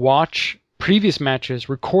go watch previous matches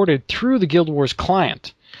recorded through the Guild Wars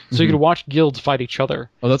client, so you could watch guilds fight each other.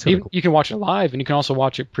 Oh, that's cool. You can watch it live, and you can also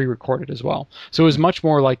watch it pre-recorded as well. So it was much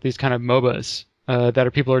more like these kind of MOBAs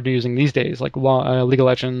that people are using these days, like League of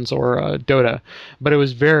Legends or Dota. But it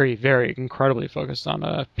was very, very incredibly focused on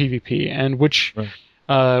PvP and which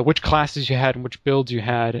classes you had and which builds you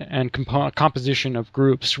had, and composition of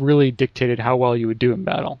groups really dictated how well you would do in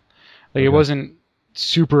battle. Like It wasn't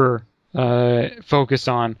super focused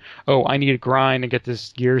on, I need to grind to get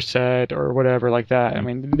this gear set or whatever like that. I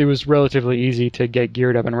mean, it was relatively easy to get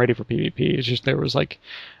geared up and ready for PvP. It's just there was like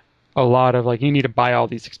a lot of like, you need to buy all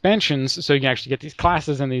these expansions so you can actually get these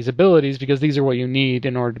classes and these abilities, because these are what you need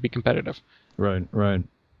in order to be competitive. Right.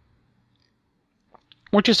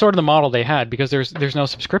 Which is sort of the model they had, because there's no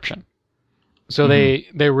subscription. So they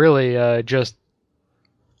really just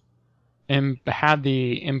had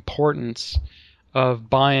the importance of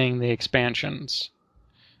buying the expansions,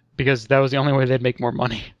 because that was the only way they'd make more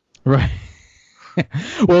money. Right.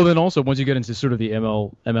 Well, then also once you get into sort of the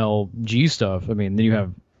MLG stuff, I mean, then you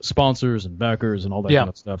have sponsors and backers and all that kind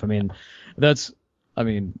of stuff. I mean,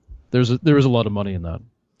 there was a lot of money in that.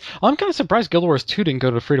 I'm kind of surprised Guild Wars 2 didn't go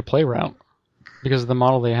to the free-to-play route, because of the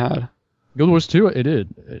model they had. Guild Wars 2, it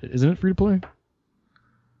did. Isn't it free to play?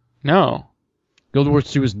 No. Guild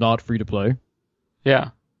Wars 2 is not free to play. Yeah.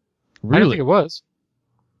 Really? I don't think it was.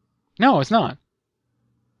 No, it's not.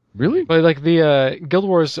 Really? But like the Guild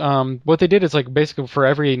Wars, what they did is like basically for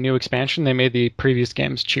every new expansion, they made the previous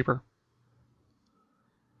games cheaper.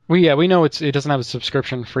 we know it doesn't have a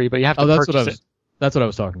subscription free, but you have to purchase it. That's what I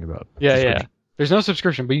was talking about. Yeah. There's no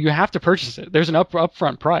subscription, but you have to purchase it. There's an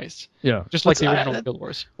upfront price. Yeah. Just like the original Guild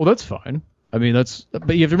Wars. Well, that's fine. I mean,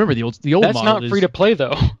 but you have to remember the old that's model. That's not free to play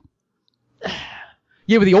though.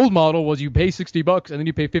 Yeah, but the old model was you pay $60 and then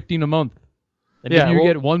you pay $15 a month. And then you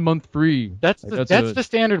get 1 month free. That's the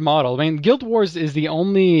standard model. I mean, Guild Wars is the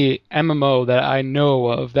only MMO that I know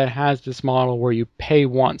of that has this model where you pay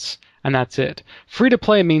once and that's it. Free to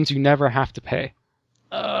play means you never have to pay.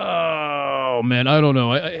 Oh man, I don't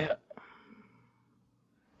know.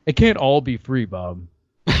 It can't all be free, Bob.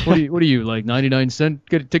 What are you like 99 cent?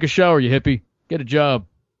 Take a shower, you hippie. Get a job.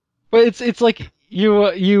 But it's like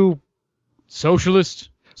you socialist.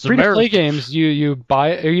 Free to play games, you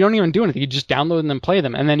buy, or you don't even do anything. You just download them and play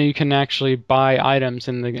them, and then you can actually buy items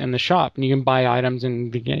in the shop, and you can buy items in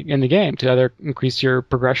the game to either increase your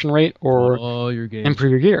progression rate or improve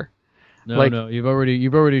your gear. No, you've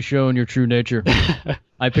already shown your true nature.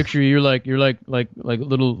 I picture you're like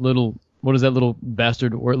little. What is that little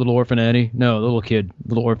bastard or little orphan Annie? No, little kid,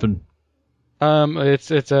 little orphan.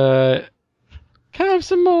 It's a. Can I have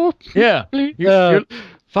some more? Yeah.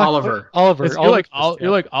 Oliver. You're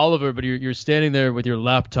like Oliver, but you're standing there with your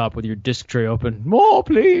laptop with your disc tray open. More,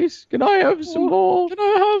 please. Can I have some more? Can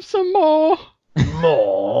I have some more?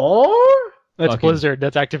 More? That's Blizzard.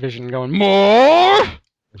 That's Activision going more.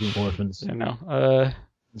 Fucking orphans. I know.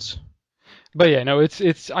 But yeah, no,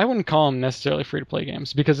 it's. I wouldn't call them necessarily free to play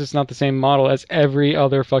games because it's not the same model as every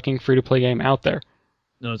other fucking free to play game out there.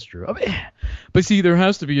 No, that's true. I mean, but see, there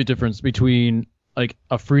has to be a difference between like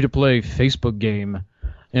a free to play Facebook game,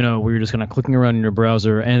 where you're just kind of clicking around in your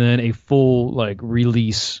browser, and then a full like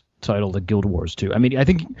release title like Guild Wars 2. I mean, I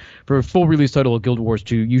think for a full release title of Guild Wars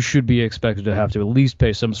 2, you should be expected to have to at least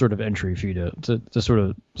pay some sort of entry fee to sort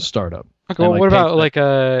of start up. Okay, well, what about like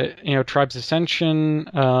Tribes Ascension?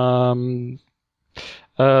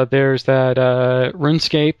 There's that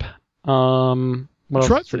RuneScape. What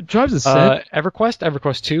else? Tribes Ascent.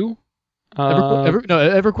 EverQuest 2.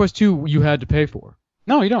 EverQuest 2 you had to pay for.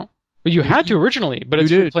 No, you don't. But you had to originally, but it's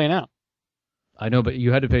free to play now. I know, but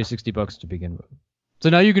you had to pay $60 to begin with. So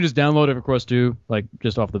now you can just download EverQuest 2, like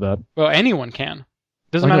just off the bat. Well, anyone can.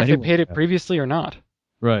 Doesn't matter if they paid it previously or not.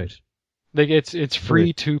 Right. Like it's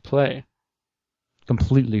free to play.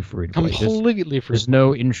 Completely free to play. Completely free. There's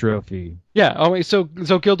no intro fee. Yeah. Oh wait. So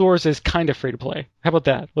Guild Wars is kind of free to play. How about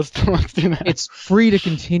that? Let's do that. It's free to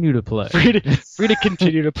continue to play. free to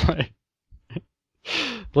continue to play.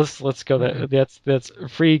 Let's go there. That's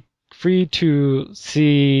free to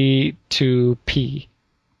C to P.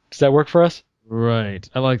 Does that work for us? Right.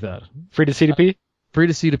 I like that. Free to C to P. Free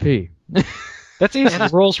to C to P. That's easy.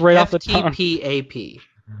 It rolls right off the tongue. FTPAP.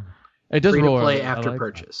 It does free roll. To play after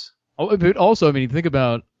purchase. Oh, but also, I mean, think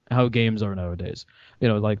about how games are nowadays.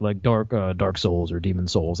 Like Dark Souls or Demon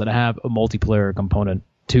Souls that have a multiplayer component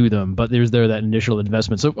to them, but there's that initial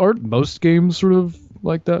investment. So aren't most games sort of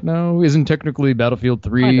like that now? Isn't technically Battlefield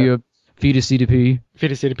 3 fee to C to P? Fee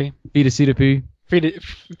to C to P. Fee to C to P. Fee to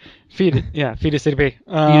C to P.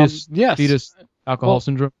 Yes. Fetus alcohol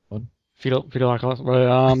syndrome. Fetal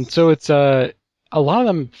alcohol. So it's a lot of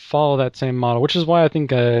them follow that same model, which is why I think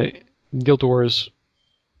Guild Wars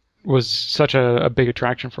was such a big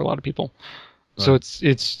attraction for a lot of people. Right. So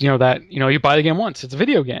it's you buy the game once. It's a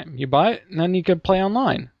video game. You buy it and then you can play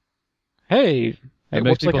online. Hey, it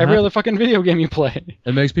works like every other fucking video game you play.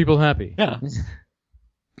 It makes people happy. Yeah.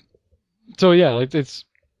 So yeah, like it's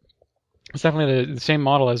definitely the same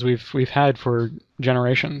model as we've had for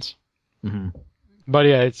generations. Mm-hmm. But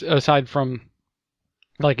yeah, it's aside from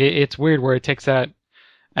like it's weird where it takes that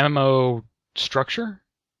MMO structure,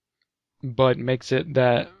 but makes it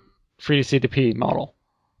that free to C2P model.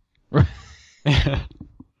 And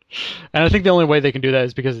I think the only way they can do that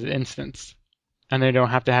is because it's instance, and they don't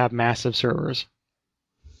have to have massive servers.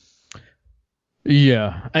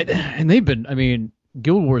 Yeah, and they've been. I mean,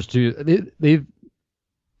 Guild Wars 2. This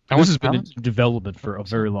has been in development for a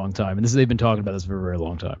very long time, and they've been talking about this for a very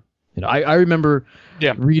long time. I remember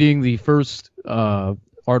reading the first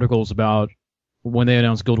articles about when they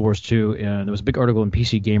announced Guild Wars 2, and there was a big article in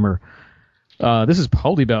PC Gamer. This is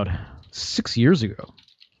probably about 6 years ago,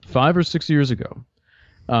 5 or 6 years ago.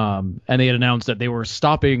 And they had announced that they were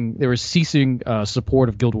ceasing support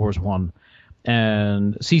of Guild Wars 1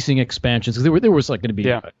 and ceasing expansions. Because there was like going to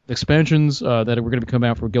be expansions that were going to come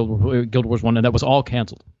out for Guild Wars 1, and that was all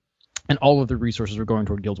canceled. And all of the resources were going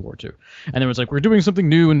toward Guild Wars 2. And then it was like, we're doing something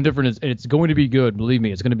new and different, and it's going to be good. Believe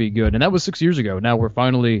me, it's going to be good. And that was 6 years ago. Now we're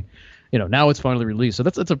finally... now it's finally released. So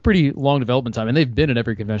that's a pretty long development time, and they've been at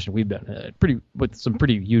every convention we've been with some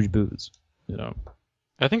pretty huge booths.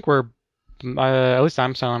 I think we're At least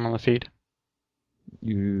I'm silent on the feed.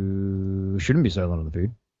 You shouldn't be silent on the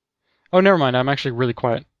feed. Oh, never mind. I'm actually really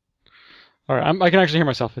quiet. All right, I can actually hear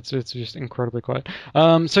myself. It's just incredibly quiet.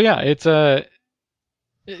 So yeah, it's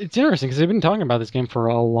interesting because they've been talking about this game for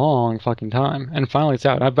a long fucking time, and finally it's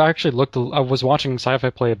out. I've actually I was watching Sci-Fi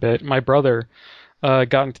play a bit. My brother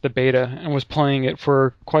got into the beta and was playing it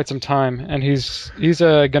for quite some time, and he's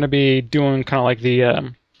going to be doing kind of like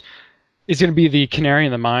he's going to be the canary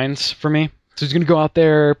in the mines for me. So he's going to go out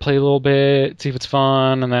there, play a little bit, see if it's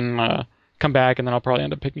fun, and then come back, and then I'll probably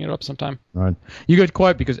end up picking it up sometime. Right. You got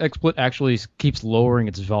quiet because XSplit actually keeps lowering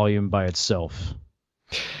its volume by itself.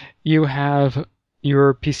 You have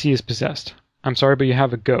your PC is possessed. I'm sorry, but you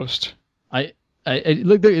have a ghost. I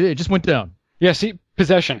look, it just went down. Yeah, see,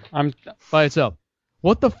 possession. I'm by itself.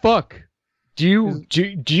 What the fuck? Do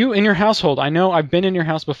you in your household? I know I've been in your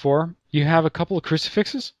house before. You have a couple of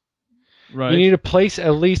crucifixes. Right. You need to place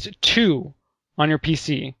at least 2 on your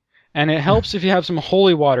PC, and it helps if you have some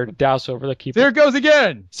holy water to douse over the keyboard. There it goes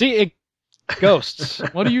again. See, ghosts.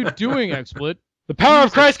 What are you doing, XSplit? The power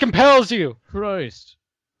of Christ compels you. Christ.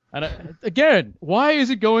 And again, why is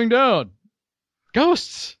it going down?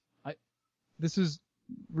 Ghosts. This is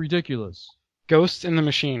ridiculous. Ghosts in the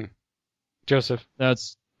machine. Joseph.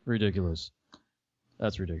 That's ridiculous.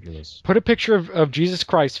 That's ridiculous. Put a picture of Jesus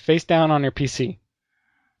Christ face down on your PC.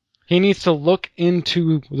 He needs to look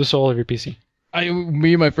into the soul of your PC.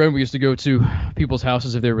 Me and my friend, we used to go to people's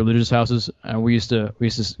houses if they're religious houses, and we used to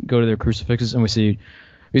go to their crucifixes, and we used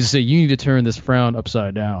to say, you need to turn this frown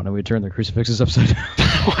upside down, and we turn their crucifixes upside down.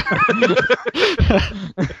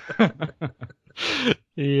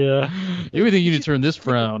 Yeah. You think you need to turn this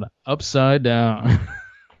frown upside down.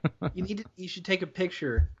 You should take a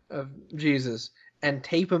picture of Jesus and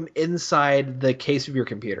tape him inside the case of your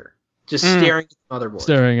computer, just staring at the motherboard.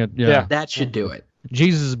 Staring at yeah. That should do it.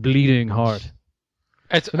 Jesus' bleeding heart.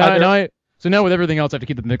 So now with everything else, I have to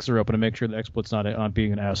keep the mixer open to make sure the XSplit's not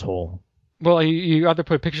being an asshole. Well, you either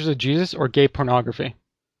put pictures of Jesus or gay pornography.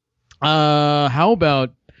 How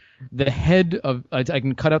about the head of? I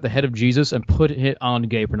can cut out the head of Jesus and put it on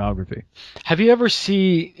gay pornography. Have you ever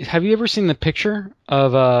seen the picture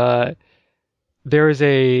of there is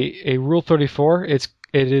a Rule 34. It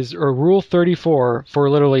is a Rule 34 for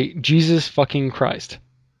literally Jesus fucking Christ.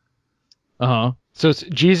 Uh-huh. So it's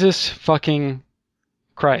Jesus fucking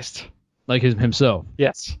Christ. Like himself.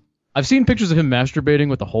 Yes. I've seen pictures of him masturbating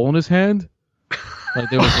with a hole in his hand. Like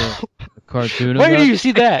there was a cartoon of Where that. do you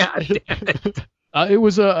see that? God damn it. It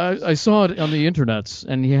was I saw it on the internets,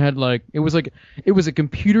 and he had it was a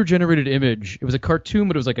computer generated image. It was a cartoon,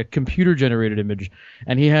 but it was like a computer generated image,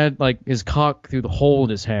 and he had his cock through the hole in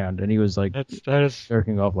his hand, and he was that is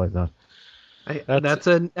jerking off like that.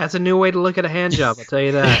 That's a new way to look at a hand job. I'll tell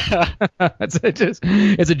you that.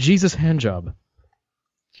 It's a Jesus hand job.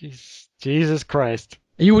 Jesus Christ.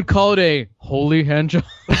 You would call it a holy hand job.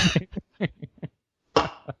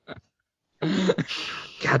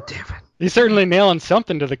 God damn it. He's certainly nailing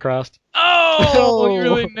something to the cross. Oh, you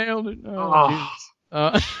really nailed it.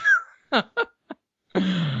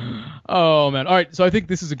 Oh man. All right, so I think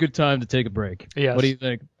this is a good time to take a break. Yes. What do you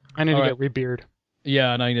think? I need to get rebeard.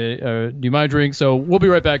 Yeah, and I need to do my drink. So we'll be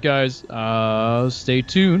right back, guys. Stay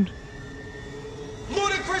tuned.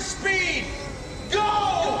 Ludicrous speed!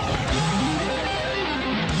 Go!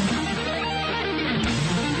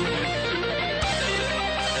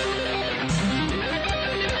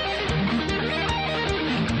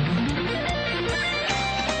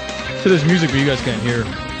 So there's music, but you guys can't hear.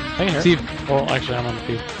 I can hear. See, Well, actually, I'm on the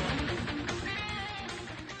feed.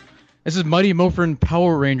 this is Mighty Morphin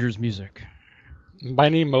Power Rangers music.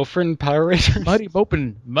 Mighty Morphin Power Rangers? Mighty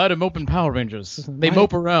Morphin Power Rangers. They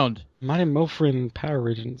mope around. Mighty Morphin Power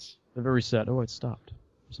Rangers. They're very sad. Oh, it stopped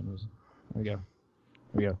for some reason. There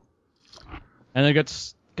we go. And it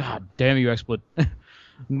gets... God damn you, XSplit.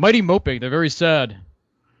 Mighty Moping. They're very sad.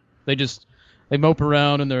 They mope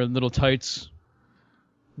around in their little tights.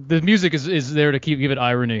 The music is there to give it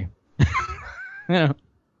irony. Yeah.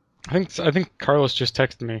 I think Carlos just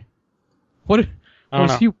texted me. What I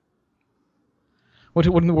don't know. What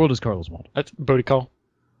in the world does Carlos want? That's booty call.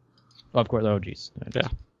 Oh, of course. Oh, jeez. Yeah.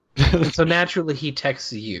 So naturally he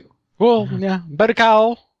texts you. Well, yeah. Booty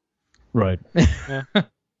call. Right. Yeah.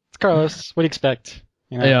 It's Carlos. What do you expect?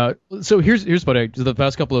 You know? Yeah. So here's what the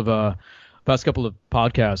past couple of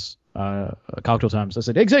podcasts, cocktail times. I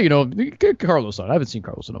said, hey, get Carlos on. I haven't seen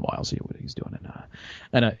Carlos in a while. See what he's doing.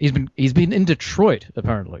 And he's been in Detroit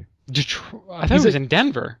apparently. Detroit. I thought he was in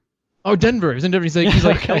Denver. Oh, Denver. He's in Denver. He's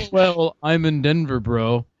like, Okay. oh, well, I'm in Denver,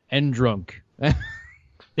 bro, and drunk.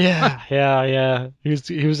 Yeah.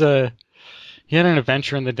 He He had an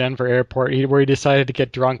adventure in the Denver airport where he decided to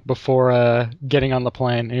get drunk before getting on the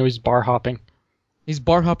plane. And he was bar hopping. He's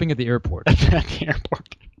bar hopping at the airport. At the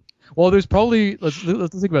airport. Well, there's probably let's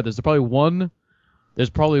think about this. There's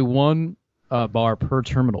probably one bar per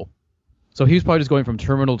terminal. So he's probably just going from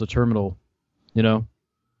terminal to terminal, you know.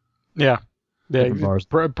 Yeah. Different bars.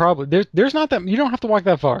 Probably. There's not that. You don't have to walk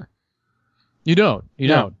that far. You don't.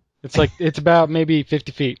 It's like it's about maybe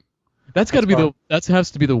 50 feet. That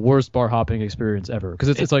has to be the worst bar hopping experience ever because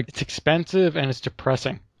it's like it's expensive and it's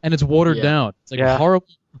depressing and it's watered down. It's like horrible.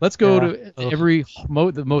 Let's go to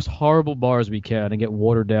the most horrible bars we can and get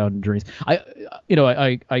watered down drinks. I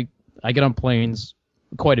get on planes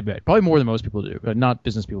quite a bit, probably more than most people do. Not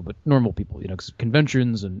business people, but normal people. You know, 'cause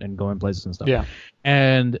conventions and going places and stuff. Yeah.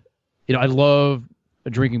 And I love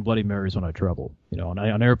drinking Bloody Marys when I travel. You know,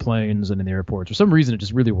 on airplanes and in the airports. For some reason, it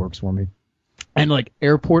just really works for me. And like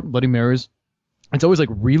airport Bloody Marys, it's always like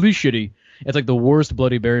really shitty. It's like the worst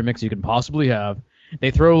Bloody Mary mix you can possibly have.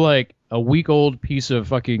 They throw like a week-old piece of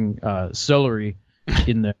fucking celery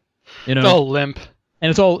in there. You know, it's all limp,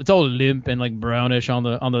 and it's all limp and like brownish on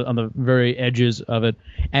the very edges of it,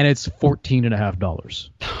 and it's $14.50.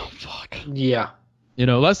 Oh fuck. Yeah. You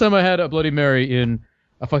know, last time I had a Bloody Mary in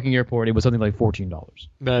a fucking airport, it was something like $14.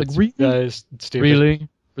 That is stupid. Really?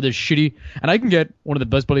 For this shitty, and I can get one of the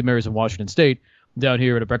best Bloody Marys in Washington State down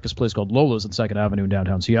here at a breakfast place called Lola's on 2nd Avenue in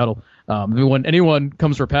downtown Seattle. When anyone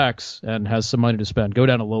comes for PAX and has some money to spend, go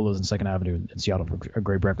down to Lola's on 2nd Avenue in Seattle for a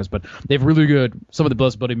great breakfast. But they have really good, some of the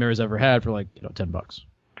best Bloody Marys I've ever had for like $10.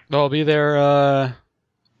 I'll be there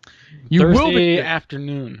You Thursday will be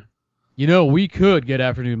afternoon. You know, we could get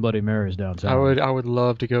afternoon Bloody Marys downtown. I would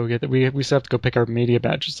love to go get that. We still have to go pick our media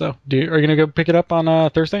badges though. Are you gonna go pick it up on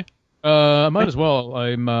Thursday? I might as well.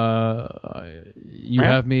 You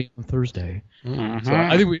have me on Thursday. Mm-hmm. So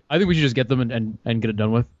I think we should just get them and get it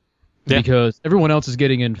done with. Yeah. Because everyone else is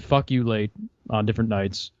getting in fuck you late on different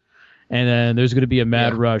nights. And then there's going to be a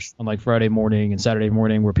mad rush on like Friday morning and Saturday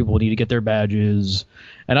morning where people will need to get their badges.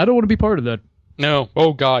 And I don't want to be part of that. No.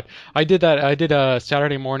 Oh God. I did that. I did a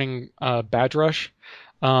Saturday morning badge rush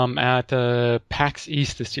at PAX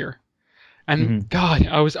East this year. And God,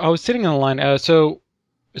 I was sitting in the line.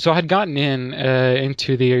 So I had gotten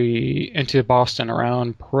into Boston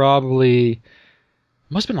around probably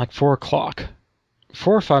must have been like 4 o'clock.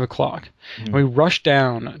 4 or 5 o'clock. Mm-hmm. We rushed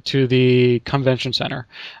down to the convention center.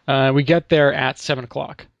 We get there at 7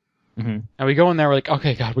 o'clock. Mm-hmm. And we go in there, we're like,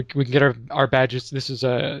 okay, God, we can get our badges. This is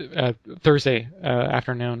a Thursday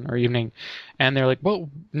afternoon or evening. And they're like, well,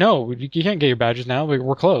 no, you can't get your badges now.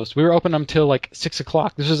 We're closed. We were open until like 6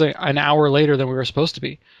 o'clock. This was an hour later than we were supposed to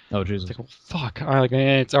be. Oh, Jesus. It's like, well, fuck.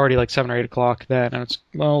 It's already like 7 or 8 o'clock then. And it's,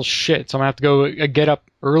 well, shit. So I'm going to have to go get up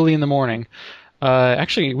early in the morning.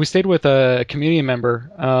 Actually, we stayed with a community member.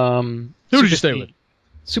 Who did you stay with?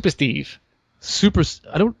 Super Steve. Super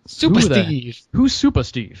Steve. Who's Super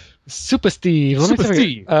Steve? Super Steve. Super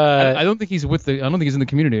Steve. I don't think he's in the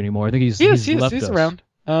community anymore. I think he's left us. Around.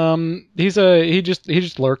 He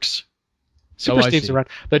just lurks. Super Steve's around.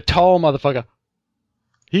 The tall motherfucker.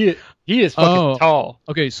 He is fucking tall.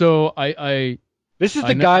 Okay, so this is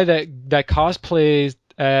the guy that cosplays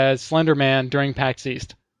as Slender Man during PAX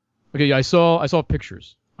East. Okay, I saw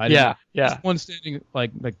pictures. Yeah. One standing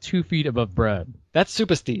like 2 feet above Brad. That's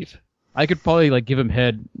Super Steve. I could probably like give him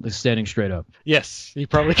head standing straight up. Yes, you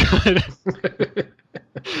probably could.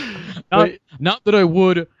 Not that I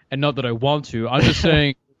would, and not that I want to. I'm just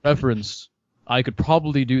saying, reference. I could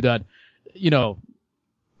probably do that.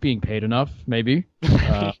 Being paid enough, maybe.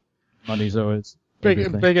 Money's always big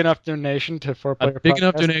enough donation to 4-Player Podcast. Big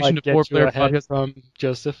enough donation to 4-Player Podcast from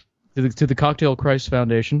Joseph to the Cocktail Christ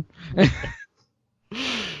Foundation.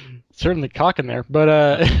 Certainly cock in there, but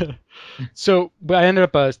I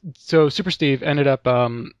ended up Super Steve ended up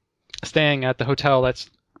staying at the hotel that's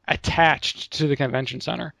attached to the convention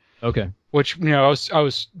center. Okay. Which we were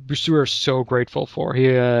so grateful for.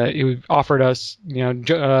 He offered us,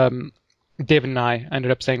 David and I ended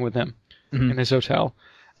up staying with him in his hotel,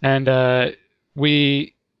 and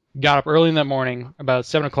we got up early in that morning, about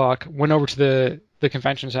 7 o'clock, went over to the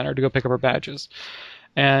convention center to go pick up our badges,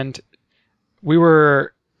 and we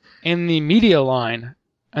were in the media line,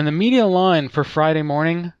 and the media line for Friday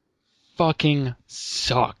morning fucking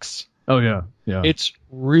sucks. Oh yeah. It's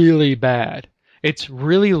really bad. It's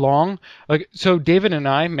really long. So David and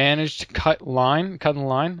I managed to cut in the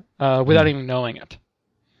line without even knowing it.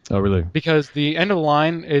 Oh really? Because the end of the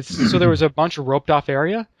line so there was a bunch of roped off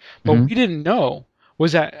area, but we didn't know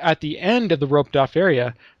was that at the end of the roped off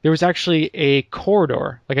area there was actually a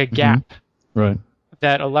corridor, like a gap. Right.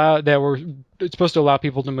 that were supposed to allow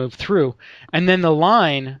people to move through, and then the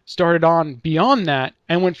line started on beyond that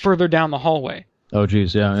and went further down the hallway. Oh,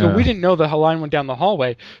 geez, yeah. So we didn't know the line went down the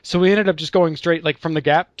hallway, so we ended up just going straight like from the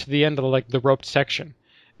gap to the end of the roped section,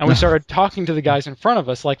 and we started talking to the guys in front of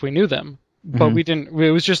us like we knew them, but we didn't.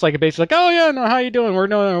 It was just like basically like, oh yeah, no, how you doing?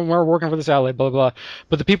 We're working for this alley, blah blah blah.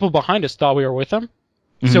 But the people behind us thought we were with them,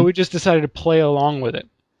 so we just decided to play along with it.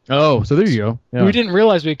 Oh, so there you go. Yeah. We didn't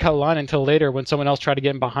realize we cut a line until later when someone else tried to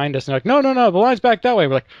get in behind us and they're like, no, the line's back that way.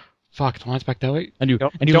 We're like, fuck, the line's back that way. And you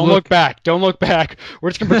don't look back. Don't look back. We're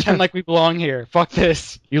just gonna pretend like we belong here. Fuck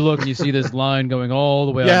this. You look and you see this line going all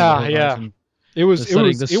the way out. Yeah, yeah. It was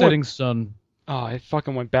the setting sun. Oh, it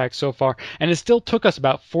fucking went back so far, and it still took us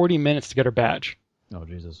about 40 minutes to get our badge. Oh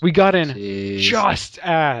Jesus. We got in just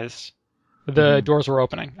as the doors were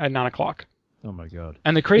opening at 9:00. Oh my God.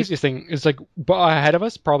 And the craziest thing is like ahead of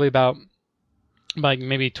us, probably about like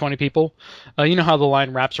maybe 20 people. You know how the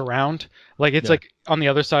line wraps around? Like it's like on the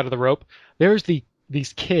other side of the rope. There's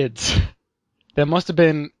these kids that must have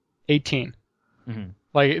been 18.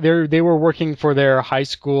 Like they were working for their high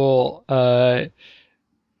school. You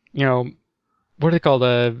know, what do they call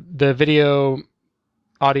the video,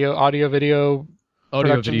 audio video.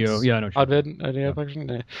 Audio video, yeah, I know. Audio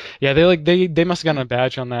production. Yeah, they must have gotten a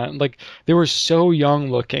badge on that. Like they were so young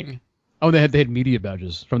looking. Oh, they had media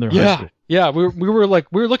badges from their high school. Yeah, we were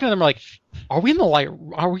looking at them like, are we in the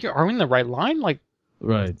are we in the right line? Like,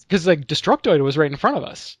 right? Because like Destructoid was right in front of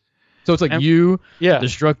us. So it's like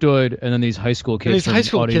Destructoid, and then these high school kids. And these high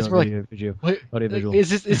school kids were like, audio visual. Is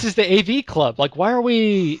this the AV club? Like, why are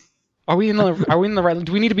we? Are we in the right?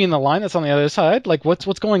 Do we need to be in the line that's on the other side? Like,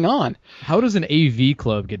 what's going on? How does an AV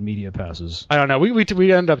club get media passes? I don't know. We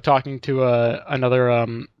ended up talking to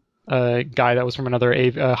another guy that was from another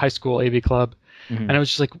high school AV club, and it was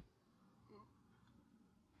just like,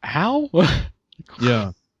 how?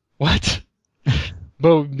 Yeah. What?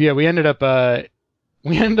 But yeah, we ended up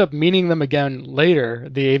meeting them again later,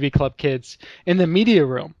 the AV club kids, in the media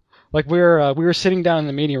room. Like we were sitting down in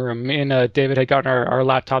the meeting room, and David had gotten our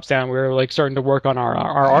laptops down. We were like starting to work on our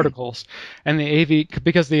articles, and the AV,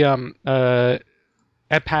 because the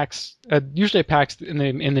at PAX, usually at PAX in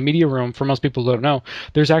the media room, for most people who don't know,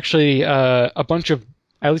 there's actually a bunch of,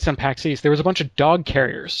 at least on PAX East, there was a bunch of dog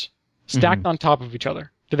carriers stacked on top of each other.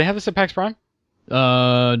 Did they have this at PAX Prime?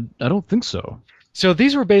 I don't think so. So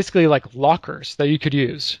these were basically like lockers that you could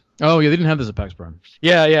use. Oh, yeah, they didn't have this at PAX Prime.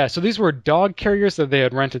 Yeah. So these were dog carriers that they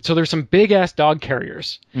had rented. So there's some big-ass dog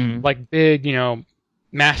carriers, like big,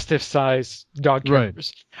 Mastiff-sized dog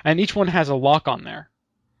carriers. Right. And each one has a lock on there.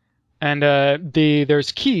 And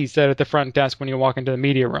there's keys that are at the front desk when you walk into the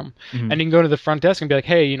media room. And you can go to the front desk and be like,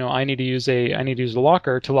 hey, I need to use a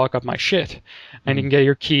locker to lock up my shit. And you can get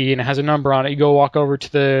your key, and it has a number on it. You go walk over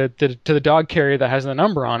to the dog carrier that has the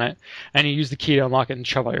number on it, and you use the key to unlock it and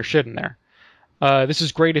shove all your shit in there. This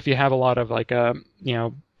is great if you have a lot of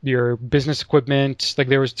your business equipment. Like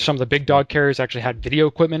there was some of the big dog carriers actually had video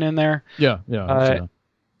equipment in there. Yeah.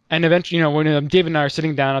 And eventually, when David and I are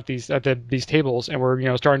sitting down at these tables, and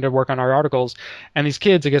we're starting to work on our articles, and these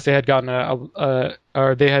kids, I guess they had gotten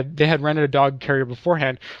or they had rented a dog carrier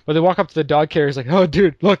beforehand, but they walk up to the dog carrier, like, oh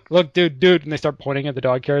dude, look, dude, and they start pointing at the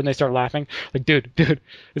dog carrier and they start laughing, like, dude,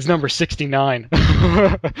 it's number 69.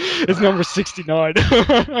 It's number 69.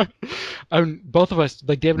 And both of us,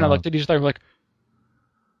 like David and I, looked at each other, and we're like,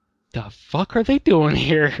 the fuck are they doing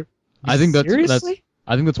here? I think Seriously?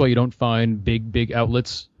 I think that's why you don't find big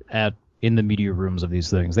outlets in the media rooms of these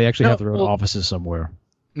things. They actually have their own offices somewhere.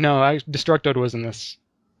 No, Destructoid was in this.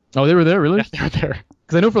 Oh, they were there, really? Yeah, they were there.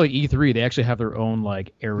 Because I know for like E3, they actually have their own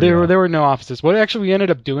like area. There were no offices. What actually we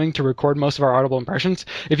ended up doing to record most of our audible impressions,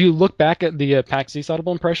 if you look back at the PAX East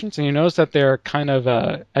audible impressions and you notice that they're kind of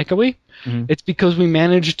echoey, it's because we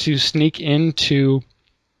managed to sneak into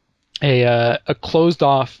a closed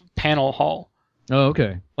off panel hall. Oh,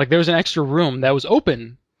 okay. Like there was an extra room that was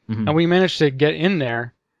open, and we managed to get in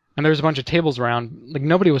there. And there was a bunch of tables around. Like,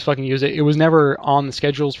 nobody was fucking using it. It was never on the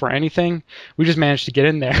schedules for anything. We just managed to get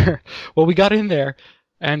in there. Well, we got in there,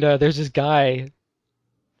 and there's this guy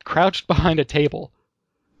crouched behind a table.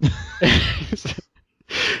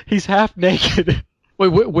 He's half naked.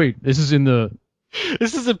 Wait. This is in the...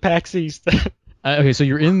 This is in PAX East. Okay, so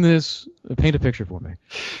you're in this... Paint a picture for me.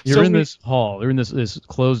 You're in this hall. You're in this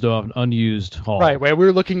closed off, unused hall. Right. We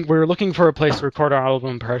were looking for a place to record our audible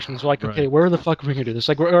impressions. We're like, okay, where the fuck are we gonna do this?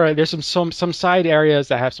 Like, all right, there's some side areas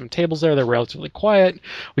that have some tables there. They're relatively quiet.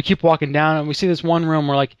 We keep walking down, and we see this one room.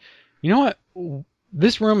 We're like, you know what?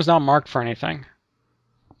 This room is not marked for anything.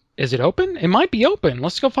 is it open? It might be open.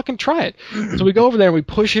 Let's go fucking try it. So we go over there and we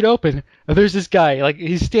push it open. And there's this guy, like,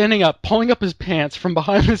 he's standing up, pulling up his pants from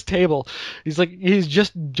behind this table. He's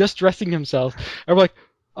just dressing himself. And we're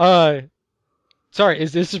like, sorry,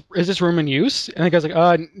 is this room in use? And the guy's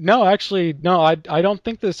like, no, actually, no, I don't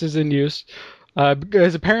think this is in use.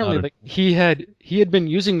 Because apparently, like, he had been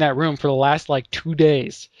using that room for the last, like, 2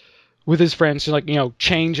 days with his friends to, like, you know,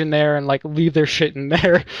 change in there and, like, leave their shit in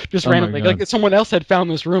there just randomly. Like, someone else had found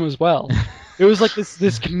this room as well. It was like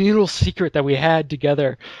this communal secret that we had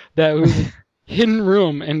together that was a hidden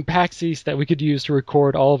room in PAX East that we could use to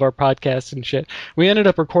record all of our podcasts and shit. We ended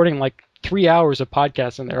up recording, like, 3 hours of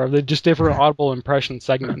podcasts in there of just different audible impression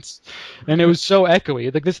segments. And it was so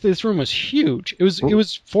echoey. Like, this room was huge. It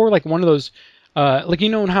was for, like, one of those... like, you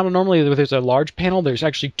know how normally there's a large panel, there's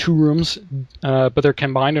actually 2 rooms, but they're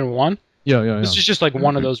combined in one? Yeah. This is just like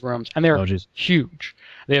one of those rooms, and they're huge.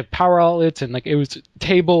 They have power outlets, and like it was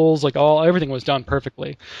tables, like everything was done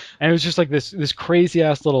perfectly. And it was just like this crazy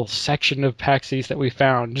ass little section of PAX East that we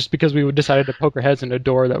found just because we decided to poke our heads into a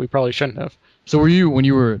door that we probably shouldn't have. So were you, when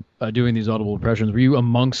you were doing these audible impressions, were you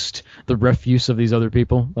amongst the refuse of these other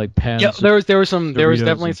people, like pans? Yeah, there was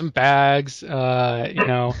definitely some bags, you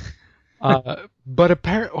know. But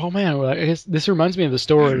apparently, oh man, this reminds me of the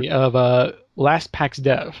story of last PAX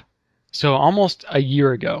Dev. So almost a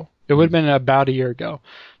year ago. It would have been about a year ago.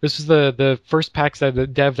 This was the first PAX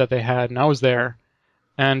Dev that they had, and I was there.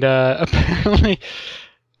 And apparently,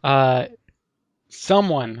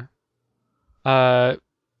 someone, an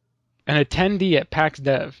attendee at PAX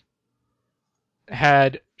Dev,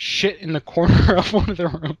 had shit in the corner of one of the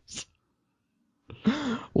rooms.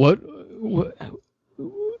 What?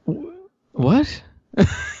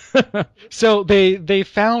 So they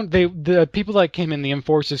found the people that came in, the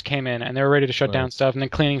enforcers came in, and they were ready to shut down stuff and then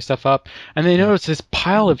cleaning stuff up, and they noticed this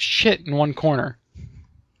pile of shit in one corner.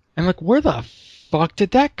 And like, where the fuck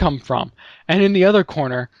did that come from? And in the other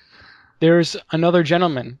corner, there's another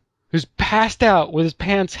gentleman who's passed out with his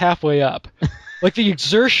pants halfway up. Like, the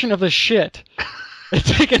exertion of the shit had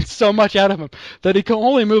taken so much out of him that he could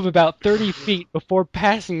only move about 30 feet before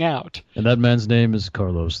passing out. And that man's name is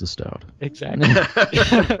Carlos the Stout. Exactly.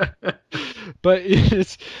 But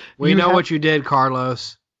we know what you did,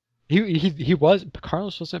 Carlos.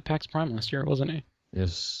 Carlos was at PAX Prime last year, wasn't he?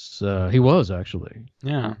 Yes, he was actually.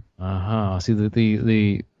 Yeah. See,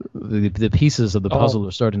 the pieces of the puzzle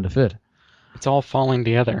are starting to fit. It's all falling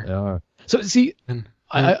together. They are. So see,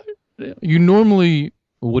 you normally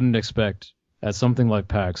wouldn't expect at something like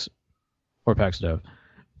PAX or PAX Dev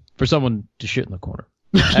for someone to shit in the corner.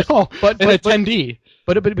 No, but an attendee.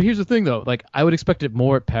 But here's the thing though, like, I would expect it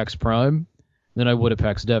more at PAX Prime than I would at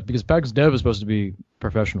PAX Dev, because PAX Dev is supposed to be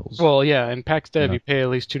professionals. Well, yeah, in PAX Dev you pay at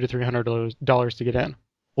least $200 to $300 to get in.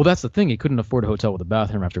 Well, that's the thing. He couldn't afford a hotel with a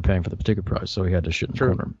bathroom after paying for the ticket price, so he had to shit in the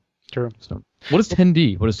corner. True. So, what is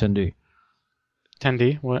 10D? What is 10D?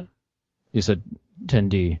 10D? What? You said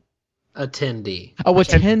 10D. Attendee. Oh,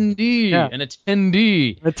 attendee. Yeah. An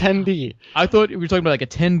attendee. Attendee. I thought we were talking about like a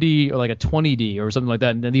 10D or like a 20D or something like that.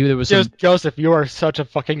 And then there was some... Joseph, you are such a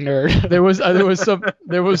fucking nerd. there was some.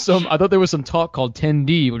 I thought there was some talk called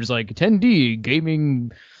 10D, which is like 10D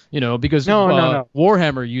gaming. You know, because no.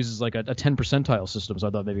 Warhammer uses like a 10 percentile system, so I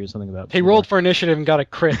thought maybe it was something about... He rolled for initiative and got a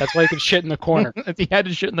crit. That's why he could shit in the corner. If he had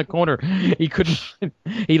to shit in the corner, he couldn't...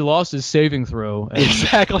 He lost his saving throw.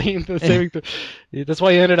 Exactly. That's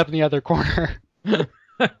why he ended up in the other corner.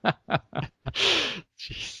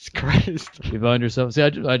 Jesus Christ. You find yourself... See,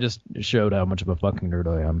 I just showed how much of a fucking nerd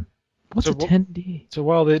I am. What's a 10D?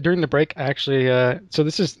 So during the break, actually... so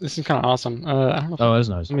this is kind of awesome. I don't know. Oh, that's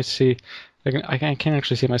nice. Let me see. I can't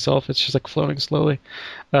actually see myself. It's just like floating slowly.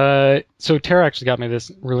 So Tara actually got me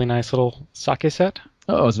this really nice little sake set.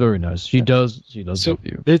 Oh, it's very nice. She does so love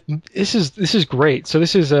you. This is great. So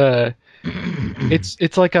this is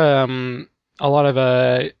it's like a lot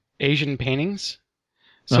of Asian paintings.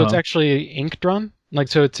 So it's actually ink drawn. Like,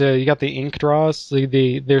 so it's you got the ink draws.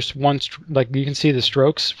 There's one like you can see the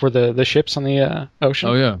strokes for the ships on the ocean.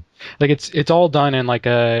 Oh yeah. Like it's all done in like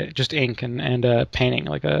just ink and painting,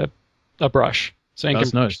 like a brush. So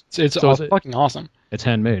that's nice. It's fucking awesome. It's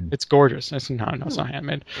handmade. It's gorgeous. No, it's not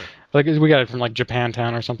handmade. Like, we got it from like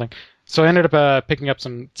Japantown or something. So I ended up picking up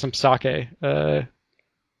some sake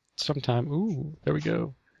sometime. Ooh, there we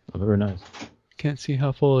go. Oh, very nice. Can't see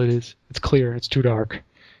how full it is. It's clear. It's too dark.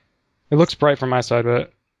 It looks bright from my side,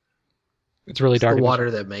 but it's really dark. It's the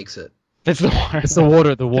water that makes it. It's the water. It's the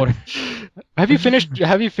water. The water. Have you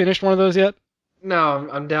finished one of those yet? No,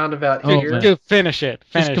 I'm down about here. Go finish it.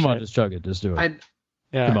 Come on, just chug it. Just do it.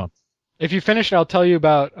 Yeah. Come on. If you finish it, I'll tell you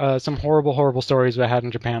about some horrible, horrible stories I had in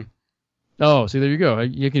Japan. Oh, see, there you go.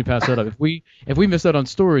 You can pass that up. If we miss out on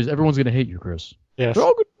stories, everyone's gonna hate you, Chris. Yes. They're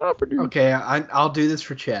all good enough for you. Okay, I'll do this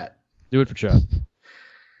for chat. Do it for Chad.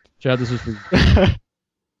 Chad, this is for you.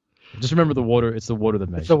 Just remember the water. It's the water that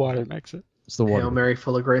makes It's the water that makes it. It's the water. Hail Mary,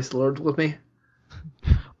 full of grace, the Lord with me.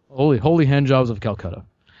 Holy hand jobs of Calcutta.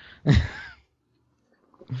 Is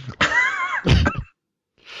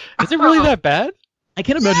it really that bad? I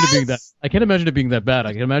can't imagine it being that. I can't imagine it being that bad.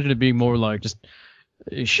 I can imagine it being more like just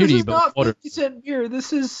shitty, This is but not water. 50-cent beer.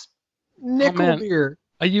 This is nickel man. beer.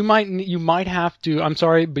 You might have to. I'm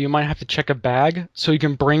sorry, but you might have to check a bag so you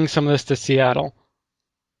can bring some of this to Seattle.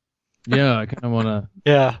 Yeah, I kind of want to.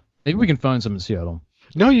 Yeah. Maybe we can find some in Seattle.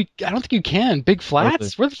 No, I don't think you can. Big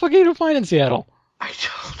Flats? Where the fuck are you gonna find in Seattle? I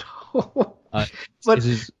don't know. But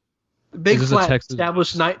Is Big this a Flat Texas-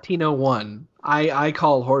 established 1901. I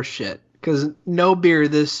call horse shit because no beer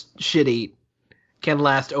this shitty can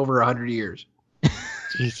last over 100 years.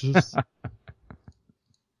 Jesus.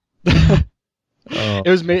 Oh.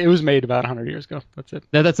 It was made about 100 years ago. That's it.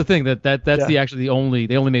 That's the thing. That's Yeah. the only.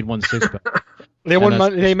 They only made one 6-pack.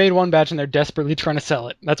 They made one batch and they're desperately trying to sell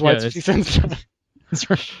it. That's why Yeah, it's 50 cents. That's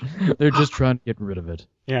right. They're just trying to get rid of it.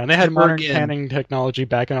 Yeah, and they had Never modern again. canning technology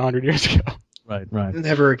back in 100 years ago. Right.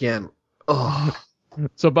 Never again. Oh,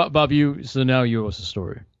 So Bob, now you owe us a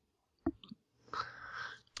story.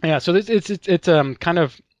 Yeah, so it's kind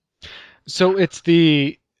of, so it's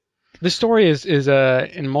the story is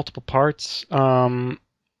in multiple parts. I've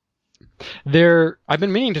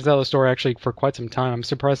been meaning to tell the story actually for quite some time. I'm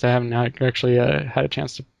surprised I haven't actually had a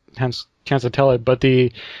chance to tell it. But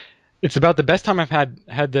it's about the best time I've had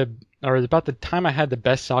about the time I had the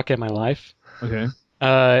best sake of my life. Okay.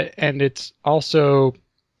 And it's also,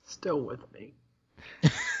 still with me.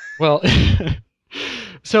 well,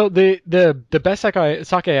 so the best sake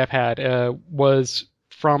I've had was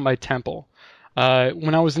from a temple.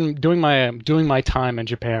 When I was doing my time in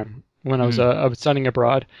Japan, when I was studying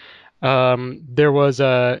abroad, there was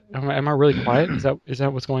am I really quiet? Is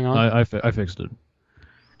that what's going on? I fixed it.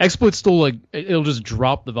 XSplit's still like it'll just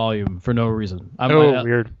drop the volume for no reason.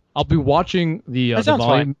 Weird. I'll be watching the That sounds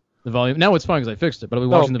volume. fine. The volume. Now it's fine because I fixed it, but I'll be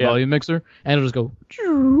watching the yeah. volume mixer and it'll just go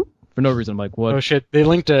for no reason. I'm like, what? Oh shit! They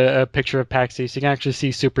linked a picture of Paxi, so you can actually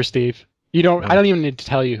see Super Steve. I don't even need to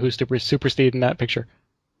tell you who's Super Steve in that picture.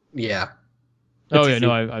 Yeah. Oh It's yeah, easy.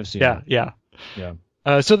 no, I've seen Yeah, it. yeah. Yeah.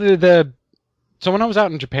 So when I was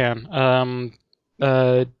out in Japan,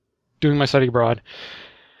 doing my study abroad,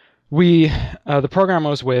 the program I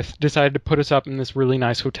was with decided to put us up in this really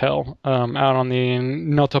nice hotel out on the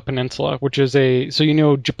Noto Peninsula, which is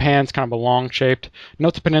Japan's kind of a long-shaped.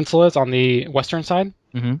 Noto Peninsula is on the western side.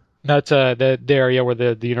 Mm-hmm. That's the area where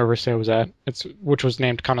the university was at. Which was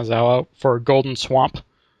named Kanazawa for Golden Swamp.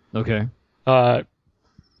 Okay.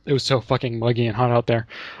 It was so fucking muggy and hot out there.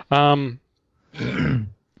 But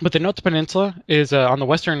the Noto Peninsula is on the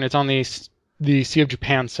western. It's on the Sea of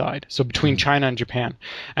Japan side, so between China and Japan,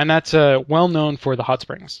 and that's well known for the hot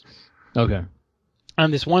springs. Okay.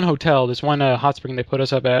 And this one hotel, this one hot spring they put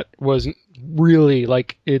us up at was really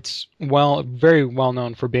very well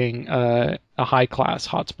known for being a high class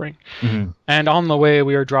hot spring. Mm-hmm. And on the way,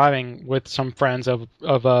 we were driving with some friends of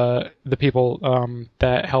the people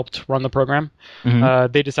that helped run the program.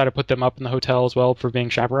 Mm-hmm. They decided to put them up in the hotel as well for being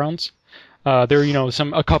chaperones. They're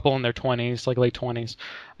a couple in their 20s, like late 20s,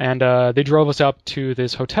 and they drove us up to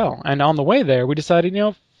this hotel. And on the way there, we decided,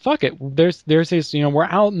 fuck it. There's this, we're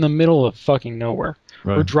out in the middle of fucking nowhere.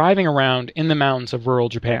 Right. We're driving around in the mountains of rural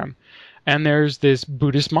Japan, and there's this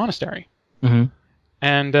Buddhist monastery. Mm-hmm.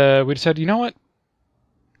 And we decided, you know what?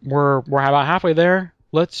 We're about halfway there.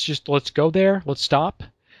 Let's go there. Let's stop,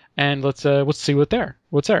 and let's see what's there.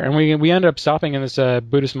 And we ended up stopping in this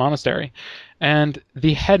Buddhist monastery, and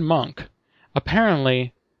the head monk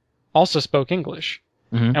apparently also spoke English.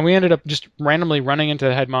 Mm-hmm. And we ended up just randomly running into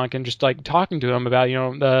the head monk and just like talking to him about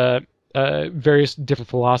the various different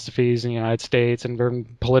philosophies in the United States and very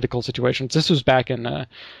political situations. This was back in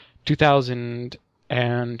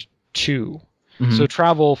 2002. Mm-hmm. So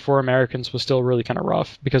travel for Americans was still really kind of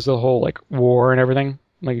rough because of the whole like war and everything.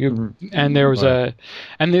 And there was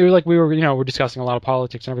and they were like, we're discussing a lot of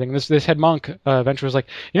politics and everything. This head monk eventually was like,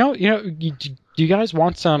 do you guys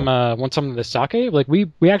want some of this sake? Like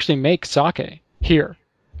we actually make sake here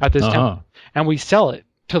at this temple, and we sell it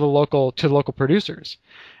to the local producers,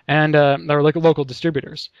 and they're like local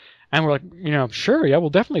distributors. And we're like, sure, yeah, we'll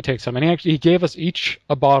definitely take some. And he gave us each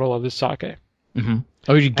a bottle of this sake. Mm-hmm.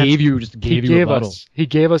 Oh, he gave you a bottle. He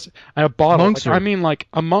gave us a bottle. Monks like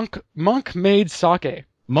a monk made sake.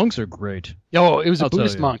 Monks are great. Oh, it was a I'll tell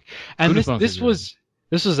Buddhist you. monk, and Buddhist monks this are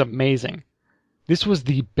was amazing. This was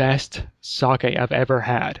the best sake I've ever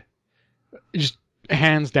had. just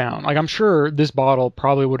hands down. Like I'm sure this bottle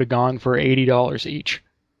probably would have gone for $80 each.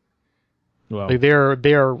 Wow. Like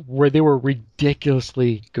they were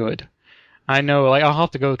ridiculously good. I know, like I'll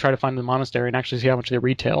have to go try to find the monastery and actually see how much they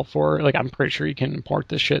retail for. Like I'm pretty sure you can import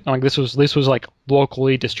this shit. Like this was like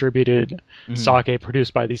locally distributed sake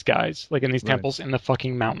produced by these guys, like in these temples in the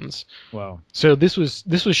fucking mountains. Wow. So this was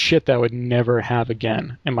shit that I would never have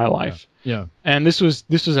again in my life. Yeah. And this was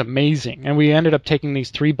amazing. And we ended up taking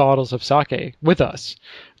these 3 bottles of sake with us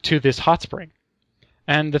to this hot spring.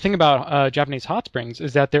 And the thing about Japanese hot springs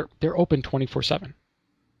is that they're open 24/7.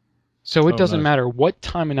 So it doesn't matter what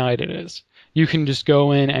time of night it is. You can just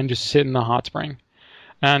go in and just sit in the hot spring.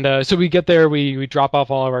 And so we get there, we drop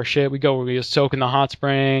off all of our shit, we just soak in the hot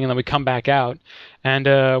spring, and then we come back out.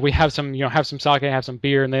 And we have some sake, have some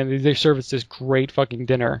beer, and then they serve us this great fucking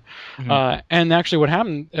dinner. And actually what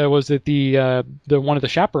happened was that the one of the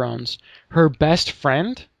chaperones, her best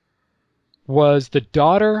friend was the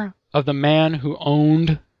daughter of the man who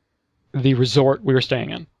owned the resort we were staying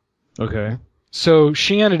in. Okay. So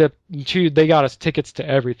she ended up, they got us tickets to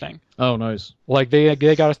everything. Oh, nice. Like they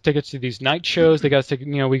got us tickets to these night shows. They got us tickets,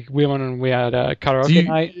 we went and we had a karaoke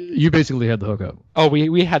night. You basically had the hookup. Oh,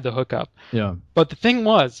 we had the hookup. Yeah. But the thing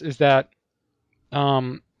is that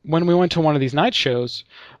when we went to one of these night shows,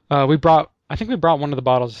 we brought one of the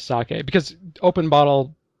bottles of sake because open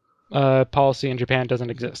bottle policy in Japan doesn't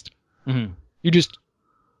exist. Mm-hmm.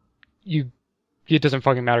 It doesn't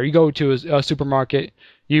fucking matter. You go to a supermarket,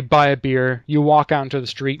 you buy a beer, you walk out into the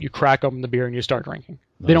street, you crack open the beer, and you start drinking.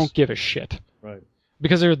 Nice. They don't give a shit. Right.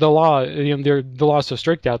 Because the law is so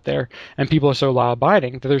strict out there, and people are so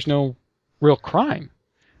law-abiding that there's no real crime.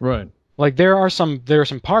 Right. Like there are some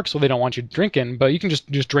parks where they don't want you drinking, but you can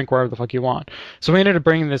just drink wherever the fuck you want. So we ended up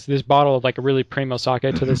bringing this bottle of like a really primo sake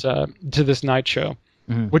to this night show,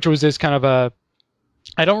 which was this kind of a.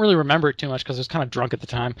 I don't really remember it too much because I was kind of drunk at the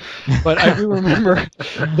time, but I do remember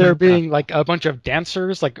there being like a bunch of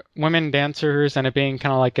dancers, like women dancers, and it being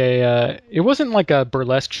kind of like it wasn't like a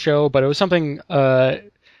burlesque show, but it was something a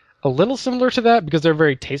little similar to that because they're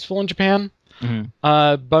very tasteful in Japan.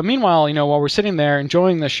 But meanwhile, while we're sitting there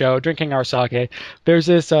enjoying the show, drinking our sake, there's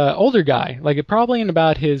this older guy, like probably in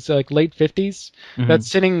about his like late 50s, that's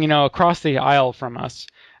sitting, across the aisle from us,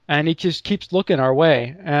 and he just keeps looking our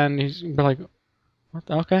way, and we're like.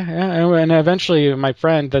 Okay, yeah, and eventually my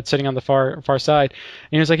friend that's sitting on the far side,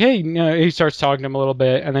 and he's like, hey, he starts talking to him a little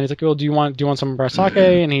bit, and then he's like, well, do you want some of our sake?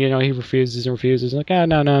 And he refuses and refuses, like,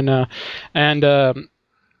 no, and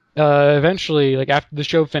eventually, like after the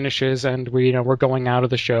show finishes, and we're going out of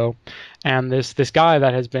the show, and this guy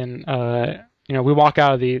that has been, we walk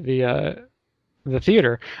out of the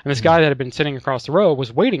theater, and this guy that had been sitting across the road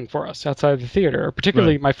was waiting for us outside of the theater,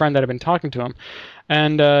 particularly my friend that had been talking to him.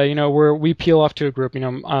 And we peel off to a group.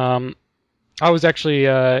 I was actually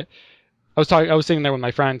I was sitting there with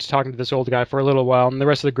my friend talking to this old guy for a little while, and the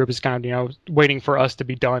rest of the group is kind of waiting for us to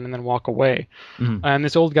be done and then walk away. And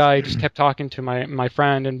this old guy just kept talking to my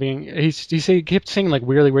friend, and he kept saying like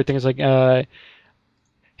really weird things, like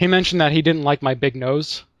he mentioned that he didn't like my big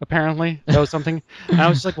nose. Apparently, that was something. And I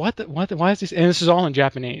was just like, what? Why is this? And this is all in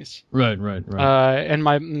Japanese. Right. And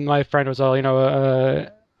my friend was all,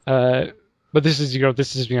 but this is,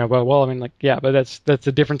 well, I mean, like, yeah, but that's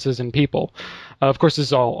the differences in people. Of course, this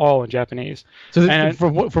is all in Japanese. So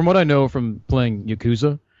from what I know from playing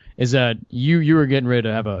Yakuza, is that you were getting ready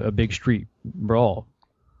to have a big street brawl.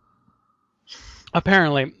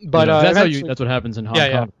 Apparently, but that's what happens in Hong Kong.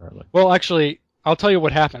 Yeah. Apparently. Well, actually, I'll tell you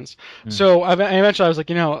what happens. So eventually I was like,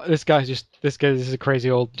 this guy is a crazy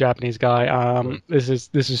old Japanese guy. This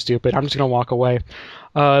is stupid. I'm just going to walk away.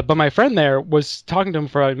 But my friend there was talking to him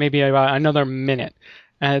for maybe about another minute.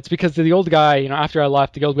 And it's because the old guy, after I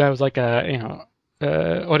left, the old guy was like, origa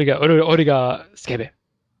skebe.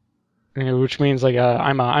 Which means like,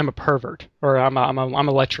 I'm a pervert, or I'm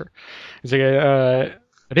a lecher. He's like,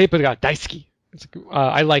 rape ga daisuki. It's like,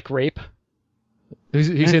 I like rape. He's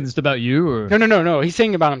saying this about you, or no. He's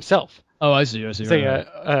saying about himself. Oh, I see. He's saying,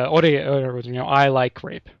 I like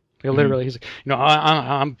rape. Like, literally, he's like,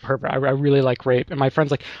 I'm pervert. I really like rape. And my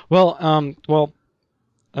friend's like, rape ga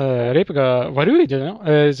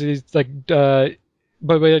warui, he's like,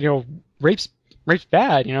 but rape's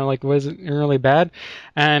bad. Like, was it really bad?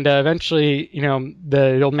 And eventually,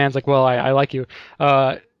 the old man's like, well, I like you.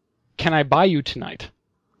 Can I buy you tonight?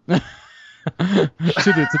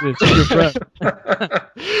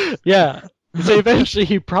 Yeah. So eventually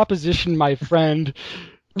he propositioned my friend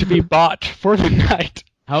to be bought for the night.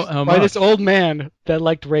 How by much? this old man that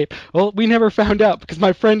liked rape. Well, we never found out because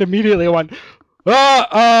my friend immediately went,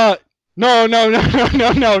 No, no, no, no,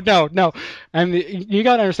 no, no, no, no. And you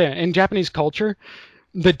gotta understand, in Japanese culture,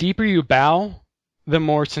 the deeper you bow, the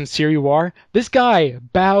more sincere you are. This guy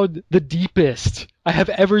bowed the deepest I have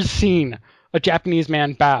ever seen a Japanese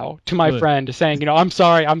man bow to my Good. friend, saying, I'm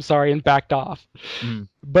sorry, and backed off. Mm.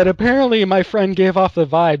 But apparently my friend gave off the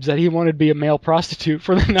vibes that he wanted to be a male prostitute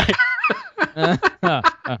for the night.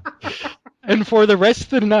 And for the rest of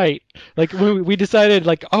the night, like we decided,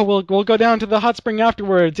 like, oh, we'll go down to the hot spring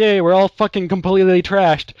afterwards. Yay, we're all fucking completely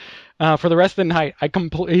trashed. For the rest of the night,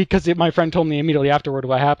 because my friend told me immediately afterward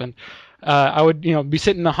what happened. I would, be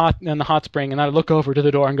sitting in the hot spring, and I'd look over to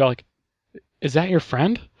the door and go like, "Is that your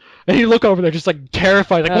friend?" And he'd look over there just like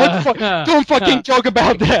terrified, like, "What the fuck? Don't fucking joke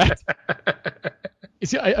about that." You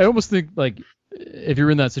see, I almost think like if you're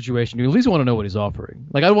in that situation, you at least want to know what he's offering.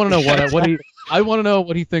 Like I want to know I want to know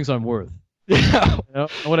what he thinks I'm worth. Yeah.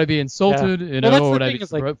 Would I be insulted? Yeah. Well, Or would I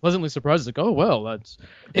be pleasantly surprised? Like, oh well, that's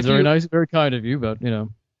very nice, very kind of you, but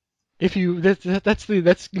If you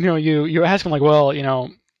you ask him like, well,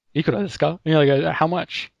 ikura desu ka? Like, how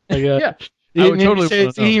much? Like, yeah, I would totally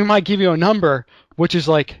want to know. He might give you a number, which is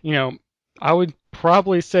like, I would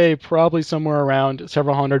probably say somewhere around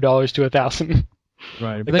several $100s to $1,000.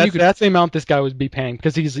 Right, but like that's the amount this guy would be paying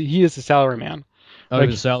because he is a salary man. Oh,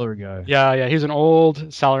 he's a salary guy. Yeah, he's an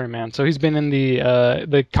old salary man. So he's been in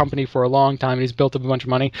the company for a long time. And he's built up a bunch of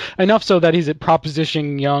money, enough so that he's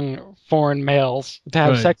propositioning young foreign males to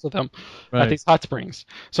have sex with him at these hot springs.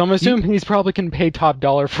 So I'm assuming he's probably can pay top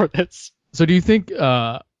dollar for this. So do you think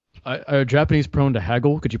are Japanese prone to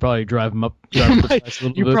haggle? Could you probably drive him up?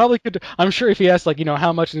 You probably could. I'm sure if he asked like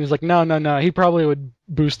how much, and he's like no, he probably would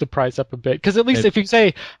boost the price up a bit. Because at least if you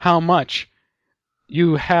say how much.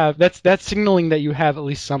 You have that's signaling that you have at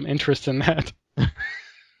least some interest in that.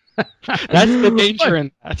 That's the danger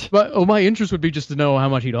in that. But my interest would be just to know how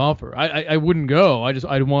much he'd offer. I wouldn't go.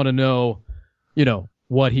 I'd want to know,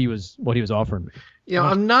 what he was offering me.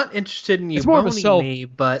 I'm not interested in you boning me,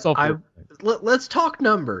 but let's talk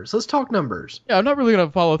numbers. Let's talk numbers. Yeah, I'm not really gonna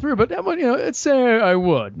follow through, but let's say I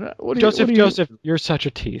would. Joseph, you're such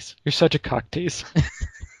a tease. You're such a cock tease.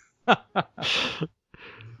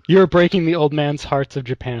 You're breaking the old man's hearts of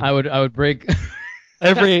Japan. I would break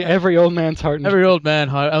every old man's heart. Every old man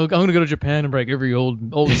heart. I'm gonna go to Japan and break every old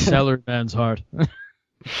salaried man's heart.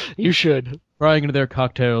 You should. Prying into their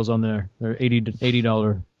cocktails on their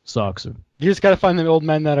 $80 socks. You just gotta find the old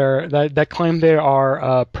men that claim they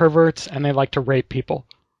are perverts and they like to rape people.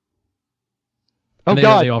 Oh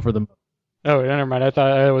God! They offer them. Oh, never mind. I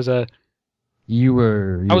thought it was a.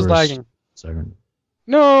 I was lagging. Second.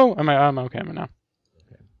 No, I'm okay now.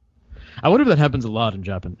 I wonder if that happens a lot in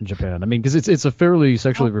Japan. I mean, because it's a fairly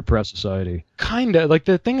sexually repressed society. Kinda. Like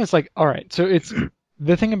the thing is, like, all right. So it's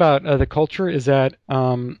the thing about the culture is that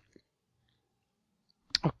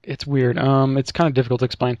it's weird. It's kind of difficult to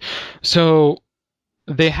explain. So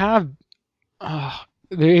they have.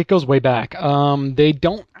 It goes way back. They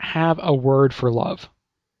don't have a word for love.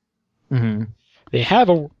 Mm-hmm. They have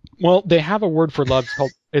a word for love.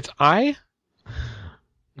 It's I,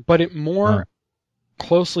 but it more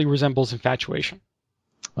closely resembles infatuation.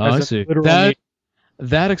 Oh, I see.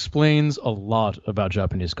 That explains a lot about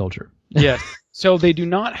Japanese culture. Yes. So they do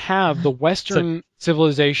not have the Western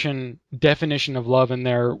civilization definition of love in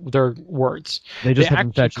their words. They just have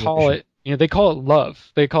infatuation. Call it. They call it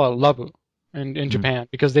love. They call it labu in Japan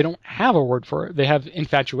because they don't have a word for it. They have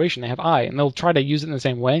infatuation. They have I, and they'll try to use it in the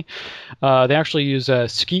same way. They actually use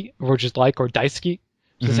ski, which is like, or daisuki,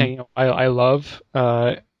 to say I love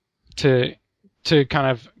to kind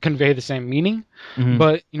of convey the same meaning,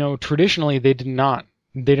 but traditionally they did not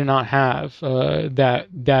have that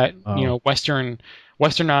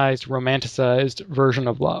westernized, romanticized version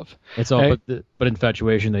of love. It's all but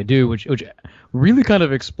infatuation they do, which really kind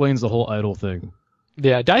of explains the whole idol thing.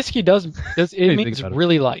 Yeah, daisuki does it means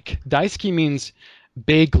really like. Daisuki means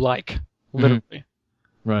big like, literally.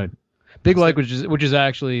 Right. Big Like, which is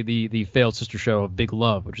actually the failed sister show of Big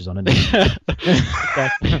Love, which is on Indeed.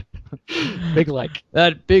 Big Like.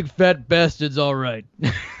 That big fat bastard's all right.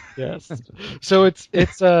 Yes. So it's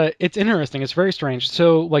interesting. It's very strange.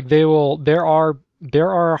 So like there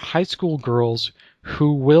are high school girls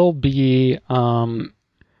who will be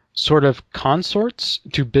sort of consorts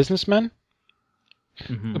to businessmen,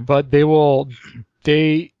 but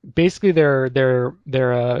they basically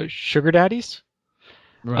they're sugar daddies.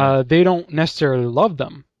 Right. They don't necessarily love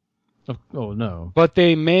them. Oh no. But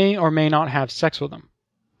they may or may not have sex with them.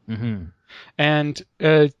 Mm-hmm. And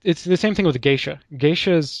it's the same thing with a geisha.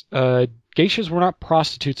 Geishas were not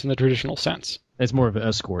prostitutes in the traditional sense. It's more of an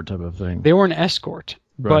escort type of thing. They were an escort,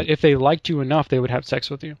 but if they liked you enough, they would have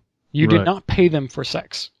sex with you. You did not pay them for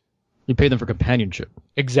sex. You pay them for companionship.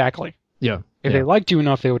 Exactly. Yeah. If they liked you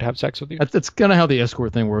enough, they would have sex with you. That's kind of how the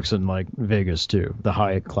escort thing works in like Vegas too. The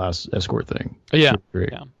high class escort thing. Yeah. Great.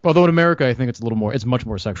 Yeah. Although in America, I think it's much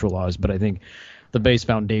more sexualized. But I think the base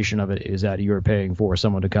foundation of it is that you're paying for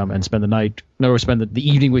someone to come and spend the night, or spend the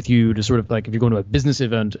evening with you to sort of like if you're going to a business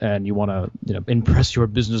event and you want to impress your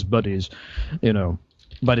business buddies,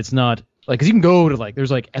 But it's not like because you can go to like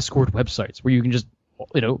there's like escort websites where you can just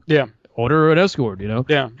order an escort,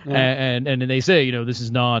 Yeah. And they say, this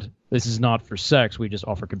is not for sex. We just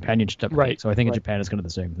offer companionship. Type of thing. So I think in Japan it's kind of the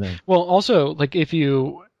same thing. Well, also like if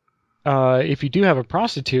you do have a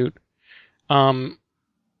prostitute,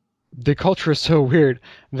 the culture is so weird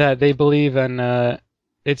that they believe in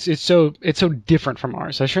it's so different from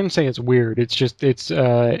ours. I shouldn't say it's weird. It's just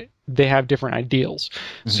they have different ideals.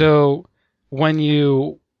 Mm-hmm. So when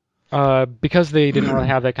you because they didn't really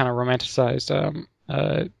have that kind of romanticized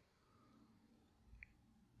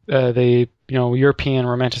European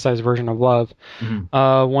romanticized version of love.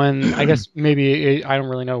 Mm-hmm. When I guess maybe I don't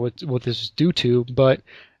really know what this is due to, but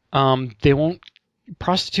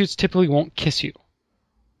prostitutes typically won't kiss you.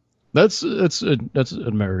 That's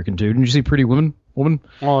American too. Didn't you see Pretty Woman?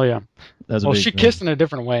 Oh yeah. She kissed in a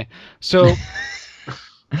different way. So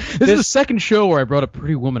this is the second show where I brought up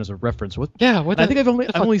Pretty Woman as a reference. What? Yeah. I think I've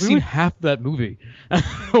only seen half that movie.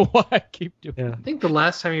 Why I keep doing? Yeah. I think the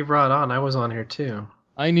last time you brought it on, I was on here too.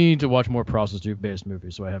 I need to watch more prostitute-based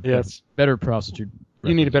movies, so I have better prostitute.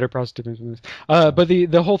 You need a better prostitute movies. But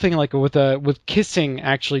the whole thing, like with kissing,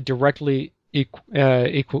 actually directly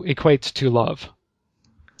equates to love.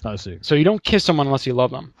 I see. So you don't kiss someone unless you love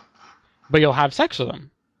them, but you'll have sex with them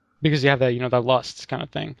because you have that that lust kind of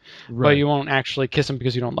thing. Right. But you won't actually kiss them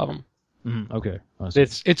because you don't love them. Mm-hmm. Okay.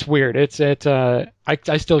 It's weird.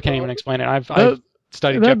 I still can't even explain it. I've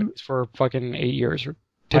studied Japanese for fucking 8 years. Or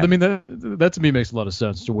 10. But I mean that to me makes a lot of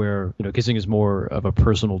sense. To where kissing is more of a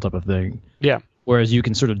personal type of thing. Yeah. Whereas you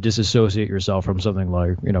can sort of disassociate yourself from something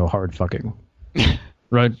like hard fucking.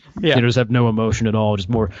 Right. Yeah. You just have no emotion at all, just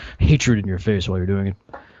more hatred in your face while you're doing it.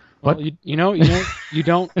 What? Well, you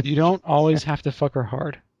don't always have to fuck her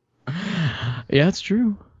hard. Yeah, it's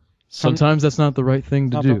true. Sometimes that's not the right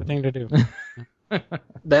thing to do. The right thing to do.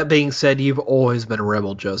 That being said, you've always been a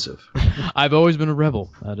rebel, Joseph. I've always been a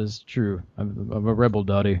rebel. That is true. I'm a rebel,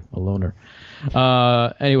 Dottie, a loner.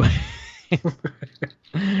 Anyway,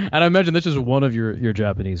 and I imagine this is one of your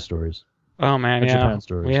Japanese stories. Oh man, yeah. Japan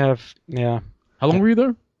stories. We have, yeah. How long were you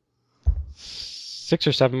there? 6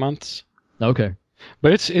 or 7 months. Okay.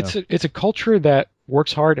 But it's a culture that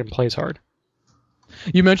works hard and plays hard.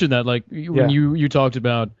 You mentioned that, like when you talked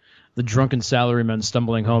about the drunken salarymen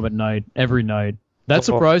stumbling home at night every night. That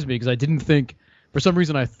surprised me because I didn't think, for some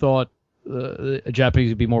reason, I thought Japanese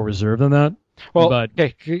would be more reserved than that. Well,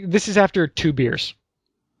 okay, this is after 2 beers.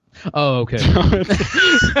 Oh, okay.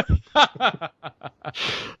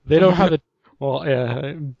 They don't have the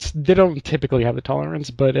they don't typically have the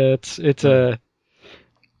tolerance, but it's a.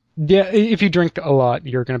 Yeah, if you drink a lot,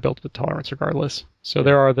 you're going to build the tolerance regardless. So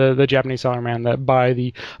there are the Japanese salaryman that buy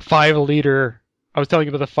the 5-liter. I was telling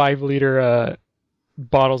you about the 5-liter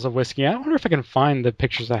bottles of whiskey. I wonder if I can find the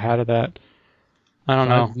pictures I had of that. I don't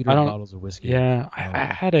know. 5-liter bottles of whiskey. Yeah,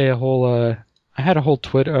 I had a whole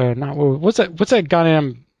Twitter. What's that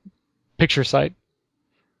goddamn picture site?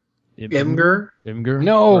 Imgur?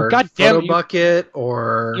 No, goddamn Photobucket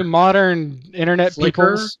or you modern internet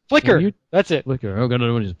Flickr? Flickr. That's it. Flickr. Oh god, I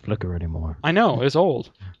don't use Flickr anymore. I know, it's old.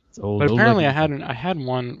 It's old. But apparently I had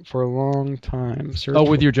one for a long time.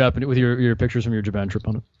 With your Japanese, with your pictures from your Japan trip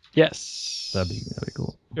on it. Yes. That'd be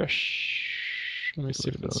cool. Yes. Let me see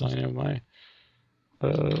if it's on in my.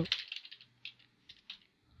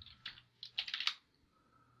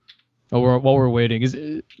 While we're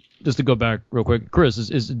waiting, just to go back real quick, Chris,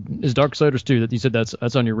 is Darksiders 2 that you said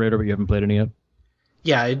that's on your radar, but you haven't played any yet?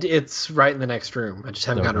 Yeah, it's right in the next room. I just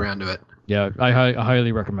haven't gotten around to it. Yeah, I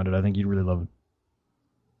highly recommend it. I think you'd really love it.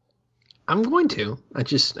 I'm going to. I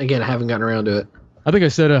haven't gotten around to it. I think I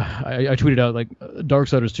said I tweeted out like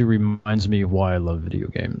Darksiders 2 reminds me of why I love video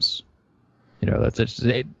games. That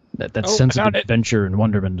sense of adventure and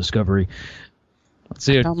wonderment and discovery. Let's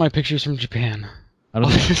see it. I found my pictures from Japan.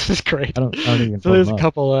 This is great. I don't even so there's a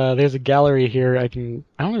couple. There's a gallery here. I don't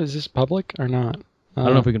know. Is this public or not? I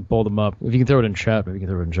don't know if we can pull them up. If you can throw it in chat, maybe you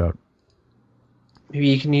can throw it in chat. Maybe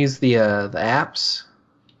you can use the apps.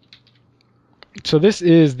 So this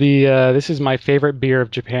is my favorite beer of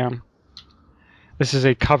Japan. This is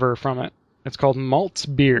a cover from it. It's called Maltz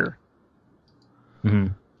Beer.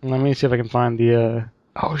 Mm-hmm. Let me see if I can find the.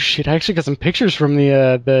 Oh shit! I actually got some pictures from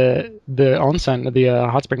the onsen, the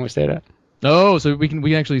hot spring we stayed at. Oh, so we can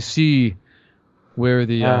actually see where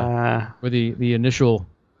the initial.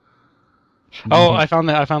 Oh, I found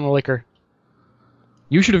the liquor.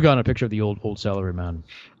 You should have gotten a picture of the old celery man.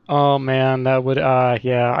 Oh man, that would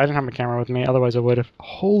yeah. I didn't have my camera with me, otherwise I would have.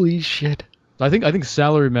 Holy shit! I think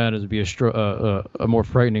Salary Man would be a more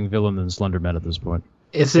frightening villain than Slender Man at this point.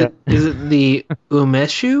 Is it the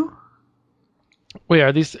Umeshu? Wait,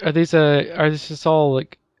 are these just all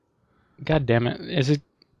like? God damn it! Is it?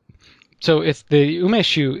 So it's the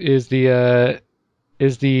Umeshu is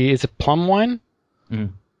it plum wine? Mm.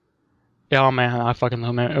 Yeah, oh man, I fucking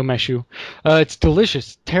love Umeshu. It's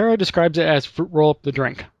delicious. Tara describes it as fruit roll up the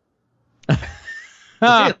drink.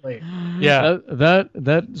 Really? Yeah,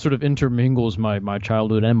 that sort of intermingles my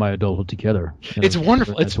childhood and my adulthood together. it's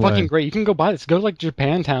wonderful. It's fucking great. You can go buy this. Go to like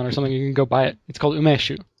Japantown or something. You can go buy it. It's called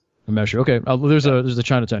Umeshu. Umeshu. Okay, there's a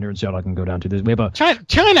Chinatown here in Seattle I can go down to. We have a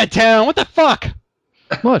Chinatown. What the fuck?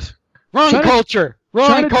 What? Wrong culture.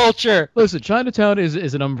 Wrong culture. Listen, Chinatown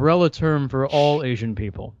is an umbrella term for all Asian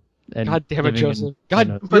people. And God damn it, Joseph.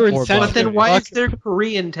 God, But, you're but insensitive. then why is there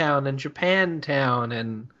Korean Town and Japan Town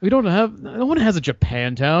and we don't have. No one has a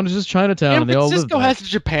Japantown. It's just Chinatown, San and they all live Francisco there. has a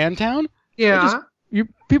Japantown? yeah?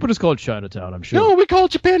 People just call it Chinatown. I'm sure. No, we call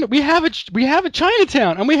it Japan. We have a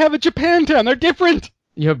Chinatown and we have a Japantown. They're different.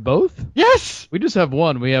 You have both? Yes. We just have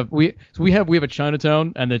one. We have a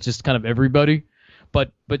Chinatown, and it's just kind of everybody.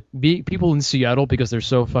 But people in Seattle, because they're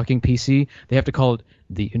so fucking PC, they have to call it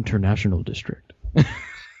the International District.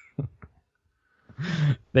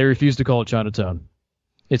 They refuse to call it Chinatown.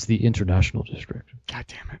 It's the International District. God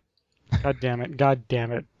damn it. God damn it. God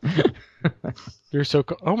damn it. You're so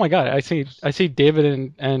oh my god, I see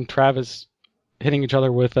David and Travis hitting each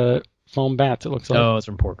other with foam bats, it looks like. Oh, it's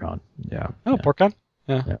from PortCon. Yeah. Oh, yeah. PortCon?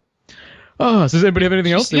 Yeah. Oh, so does anybody have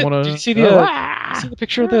anything else they want to... Did you see the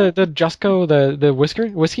picture of the Jusco, the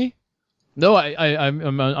whiskey? No,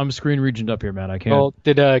 I'm screen regioned up here, man. I can't... Well,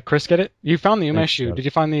 did Chris get it? You found the Umeshu. so. Did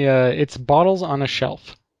you find the it's bottles on a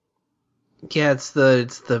shelf? Yeah, it's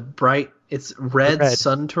the bright. It's red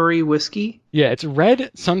Suntory whiskey. Yeah, it's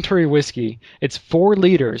red Suntory whiskey. It's 4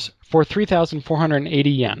 liters for 3,480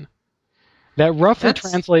 yen. That roughly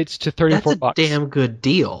translates to $34. That's a damn good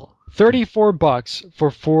deal. $34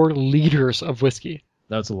 for 4 liters of whiskey.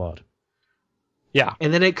 That's a lot. Yeah.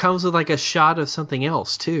 And then it comes with like a shot of something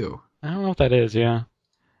else too. I don't know what that is, yeah.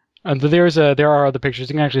 And there are other pictures.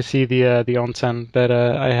 You can actually see the onsen that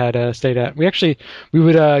I had stayed at. We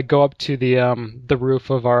would go up to the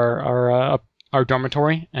roof of our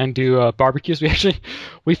dormitory and do barbecues. We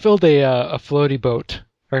filled a floaty boat.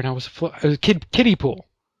 Or no, it was a kiddie pool.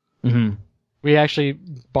 Mm-hmm. We actually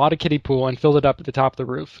bought a kiddie pool and filled it up at the top of the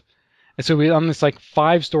roof. And so on this like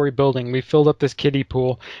 5-story building, we filled up this kiddie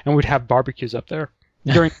pool and we'd have barbecues up there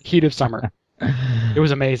during the heat of summer. It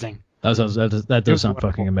was amazing. That does sound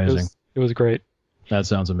fucking amazing. It was great. That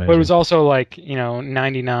sounds amazing. But it was also like,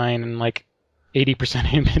 99 and like 80%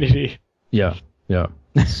 humidity. Yeah. So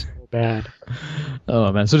bad.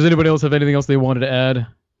 Oh man. So does anybody else have anything else they wanted to add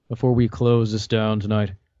before we close this down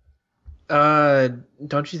tonight?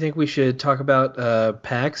 Don't you think we should talk about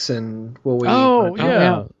PAX and what we?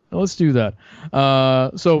 Yeah. Let's do that.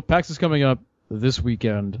 So PAX is coming up this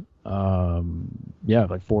weekend.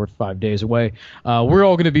 Like 4 or 5 days away. We're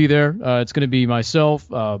all going to be there. It's going to be myself,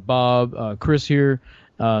 Bob, Chris here,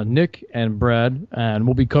 Nick, and Brad, and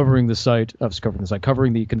we'll be covering the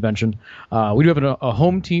convention. We do have a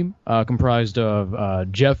home team comprised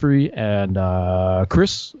of Jeffrey and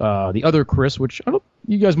Chris, the other Chris, which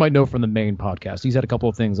you guys might know from the main podcast. He's had a couple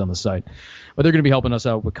of things on the site, but they're going to be helping us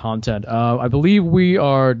out with content. I believe we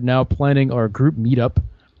are now planning our group meetup,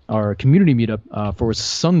 our community meetup for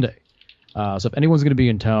Sunday. So if anyone's going to be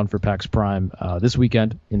in town for PAX Prime this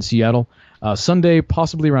weekend in Seattle, Sunday,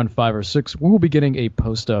 possibly around 5 or 6, we will be getting a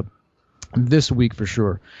post up this week for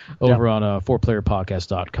sure over on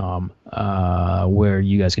 4playerpodcast.com where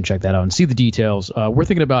you guys can check that out and see the details. We're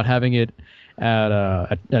thinking about having it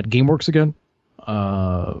at GameWorks again.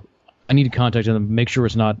 I need to contact them, make sure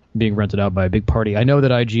it's not being rented out by a big party. I know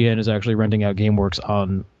that IGN is actually renting out GameWorks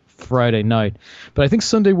on Friday night, but I think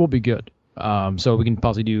Sunday will be good. So we can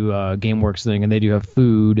possibly do a GameWorks thing, and they do have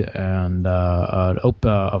food and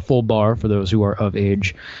a full bar for those who are of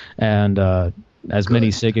age, and as many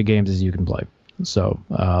Sega games as you can play. So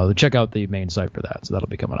check out the main site for that. So that'll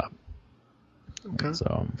be coming up. Okay.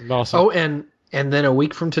 So Awesome. Oh, and then a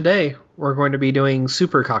week from today, we're going to be doing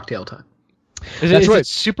Super Cocktail Time. Is it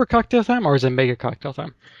super cocktail time or is it mega cocktail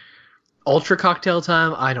time? Ultra Cocktail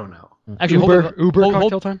Time? I don't know. Actually, Uber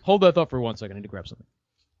cocktail time? Hold that thought for 1 second. I need to grab something.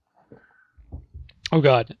 Oh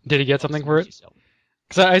God, did he get something for it?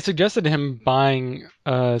 Because I suggested him buying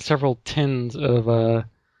several tins of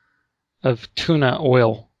of tuna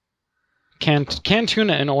oil. Canned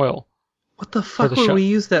tuna and oil. What the fuck the would shot. we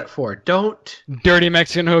use that for? Don't. Dirty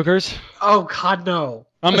Mexican hookers. Oh God, no.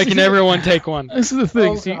 I'm making everyone take one. This is the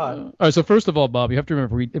thing. Oh, See, God. all right, so first of all, Bob, you have to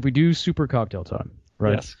remember if we do super cocktail time,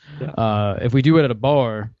 right? Yes. Yeah. If we do it at a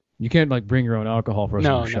bar, you can't like bring your own alcohol for us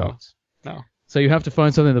No, to do shots. No. So you have to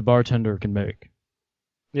find something the bartender can make.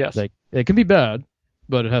 Yes. Like it can be bad,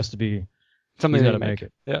 but it has to be Something he's that gotta you make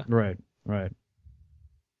it. Yeah. Right.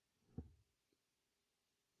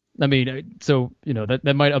 I mean, so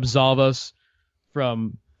that might absolve us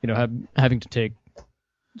from having to take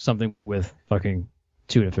something with fucking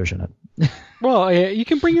tuna fish in it. Well, you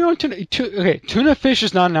can bring your own tuna. Okay, tuna fish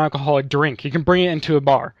is not an alcoholic drink. You can bring it into a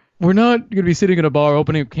bar. We're not going to be sitting in a bar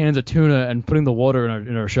opening cans of tuna and putting the water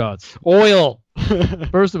in our shots. Oil.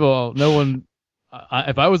 First of all, no one.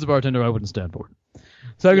 If I was a bartender, I wouldn't stand for it.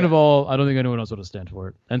 Second of all, I don't think anyone else would stand for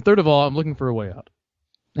it. And third of all, I'm looking for a way out.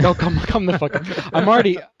 No, come the fuck up. I'm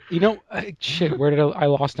already. Shit. Where did I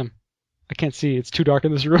lost him? I can't see. It's too dark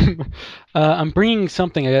in this room. I'm bringing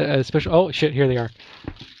something. A special. Oh shit! Here they are.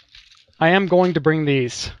 I am going to bring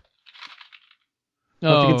these. I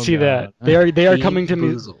don't know if you can see God. that. They are Bean coming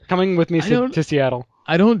boozled. coming with me to Seattle.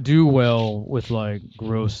 I don't do well with like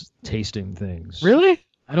gross tasting things. Really?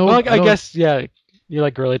 I don't. Well, I don't- guess yeah. You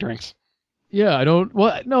like girly drinks. Yeah, I don't.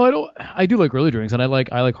 Well, no, I don't. I do like girly drinks, and I like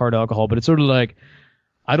hard alcohol, but it's sort of like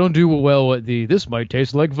I don't do well with this might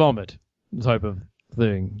taste like vomit type of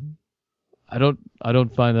thing. I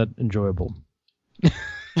don't find that enjoyable.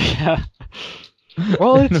 Yeah.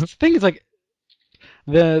 Well, the thing is like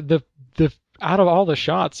the out of all the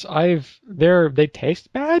shots they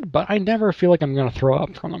taste bad, but I never feel like I'm gonna throw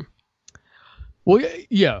up from them. Well,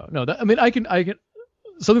 yeah, no. I mean, I can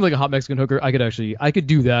something like a hot Mexican hooker. I could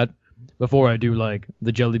do that before I do like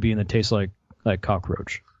the jelly bean that tastes like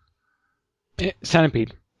cockroach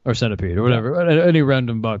Centipede. or centipede or whatever. Any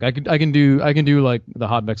random bug. I can do like the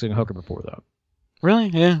hot Mexican hooker before that. Really?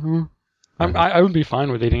 Yeah. I would be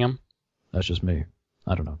fine with eating them. That's just me.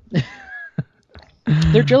 I don't know.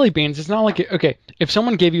 They're jelly beans. It's not like okay. If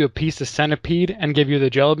someone gave you a piece of centipede and gave you the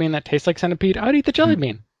jelly bean that tastes like centipede, I'd eat the jelly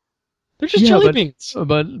bean. They're just jelly beans.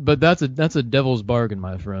 But that's a devil's bargain,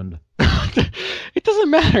 my friend. It doesn't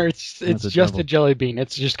matter. It's That's a just devil. a jelly bean.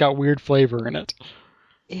 It's just got weird flavor in it.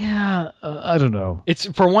 Yeah, I don't know. It's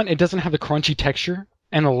for one, it doesn't have the crunchy texture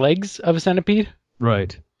and the legs of a centipede.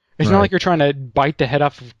 Right. It's Right. not like you're trying to bite the head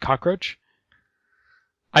off of a cockroach.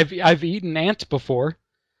 I've eaten ants before.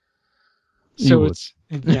 You So would. it's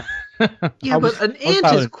yeah. Yeah, but an ant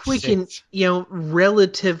about is it quick six. and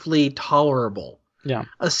relatively tolerable. Yeah.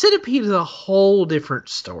 A centipede is a whole different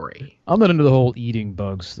story. I'm not into the whole eating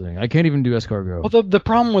bugs thing. I can't even do escargot. Well, the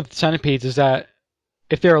problem with centipedes is that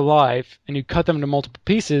if they're alive and you cut them into multiple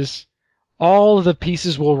pieces, all of the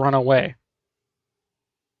pieces will run away.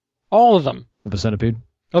 All of them Of a centipede?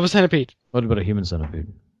 of a centipede. What about a human centipede?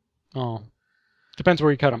 Oh, depends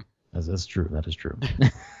where you cut them. That's true. That is true.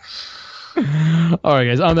 All right,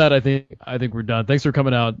 guys. On that, I think we're done. Thanks for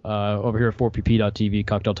coming out over here at 4pp.tv,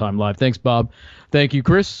 Cocktail Time Live. Thanks, Bob. Thank you,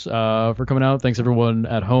 Chris, for coming out. Thanks, everyone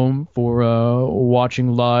at home, for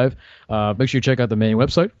watching live. Make sure you check out the main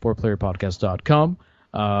website,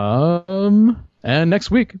 4playerpodcast.com. And next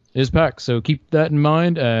week is PAX, so keep that in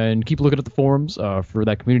mind and keep looking at the forums for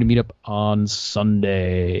that community meetup on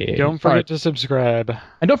Sunday. Don't All forget right. to subscribe.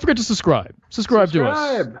 And don't forget to subscribe. Subscribe to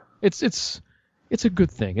us. Subscribe. It's a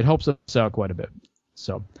good thing. It helps us out quite a bit.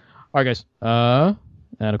 So, all right, guys. And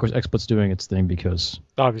of course, XSplit's doing its thing because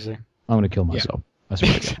Obviously. I'm gonna kill myself. I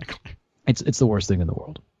swear to God. Exactly. It's the worst thing in the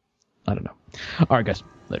world. I don't know. All right, guys.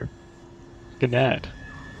 Later. Good night.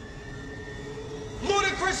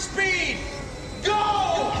 Ludicrous speed!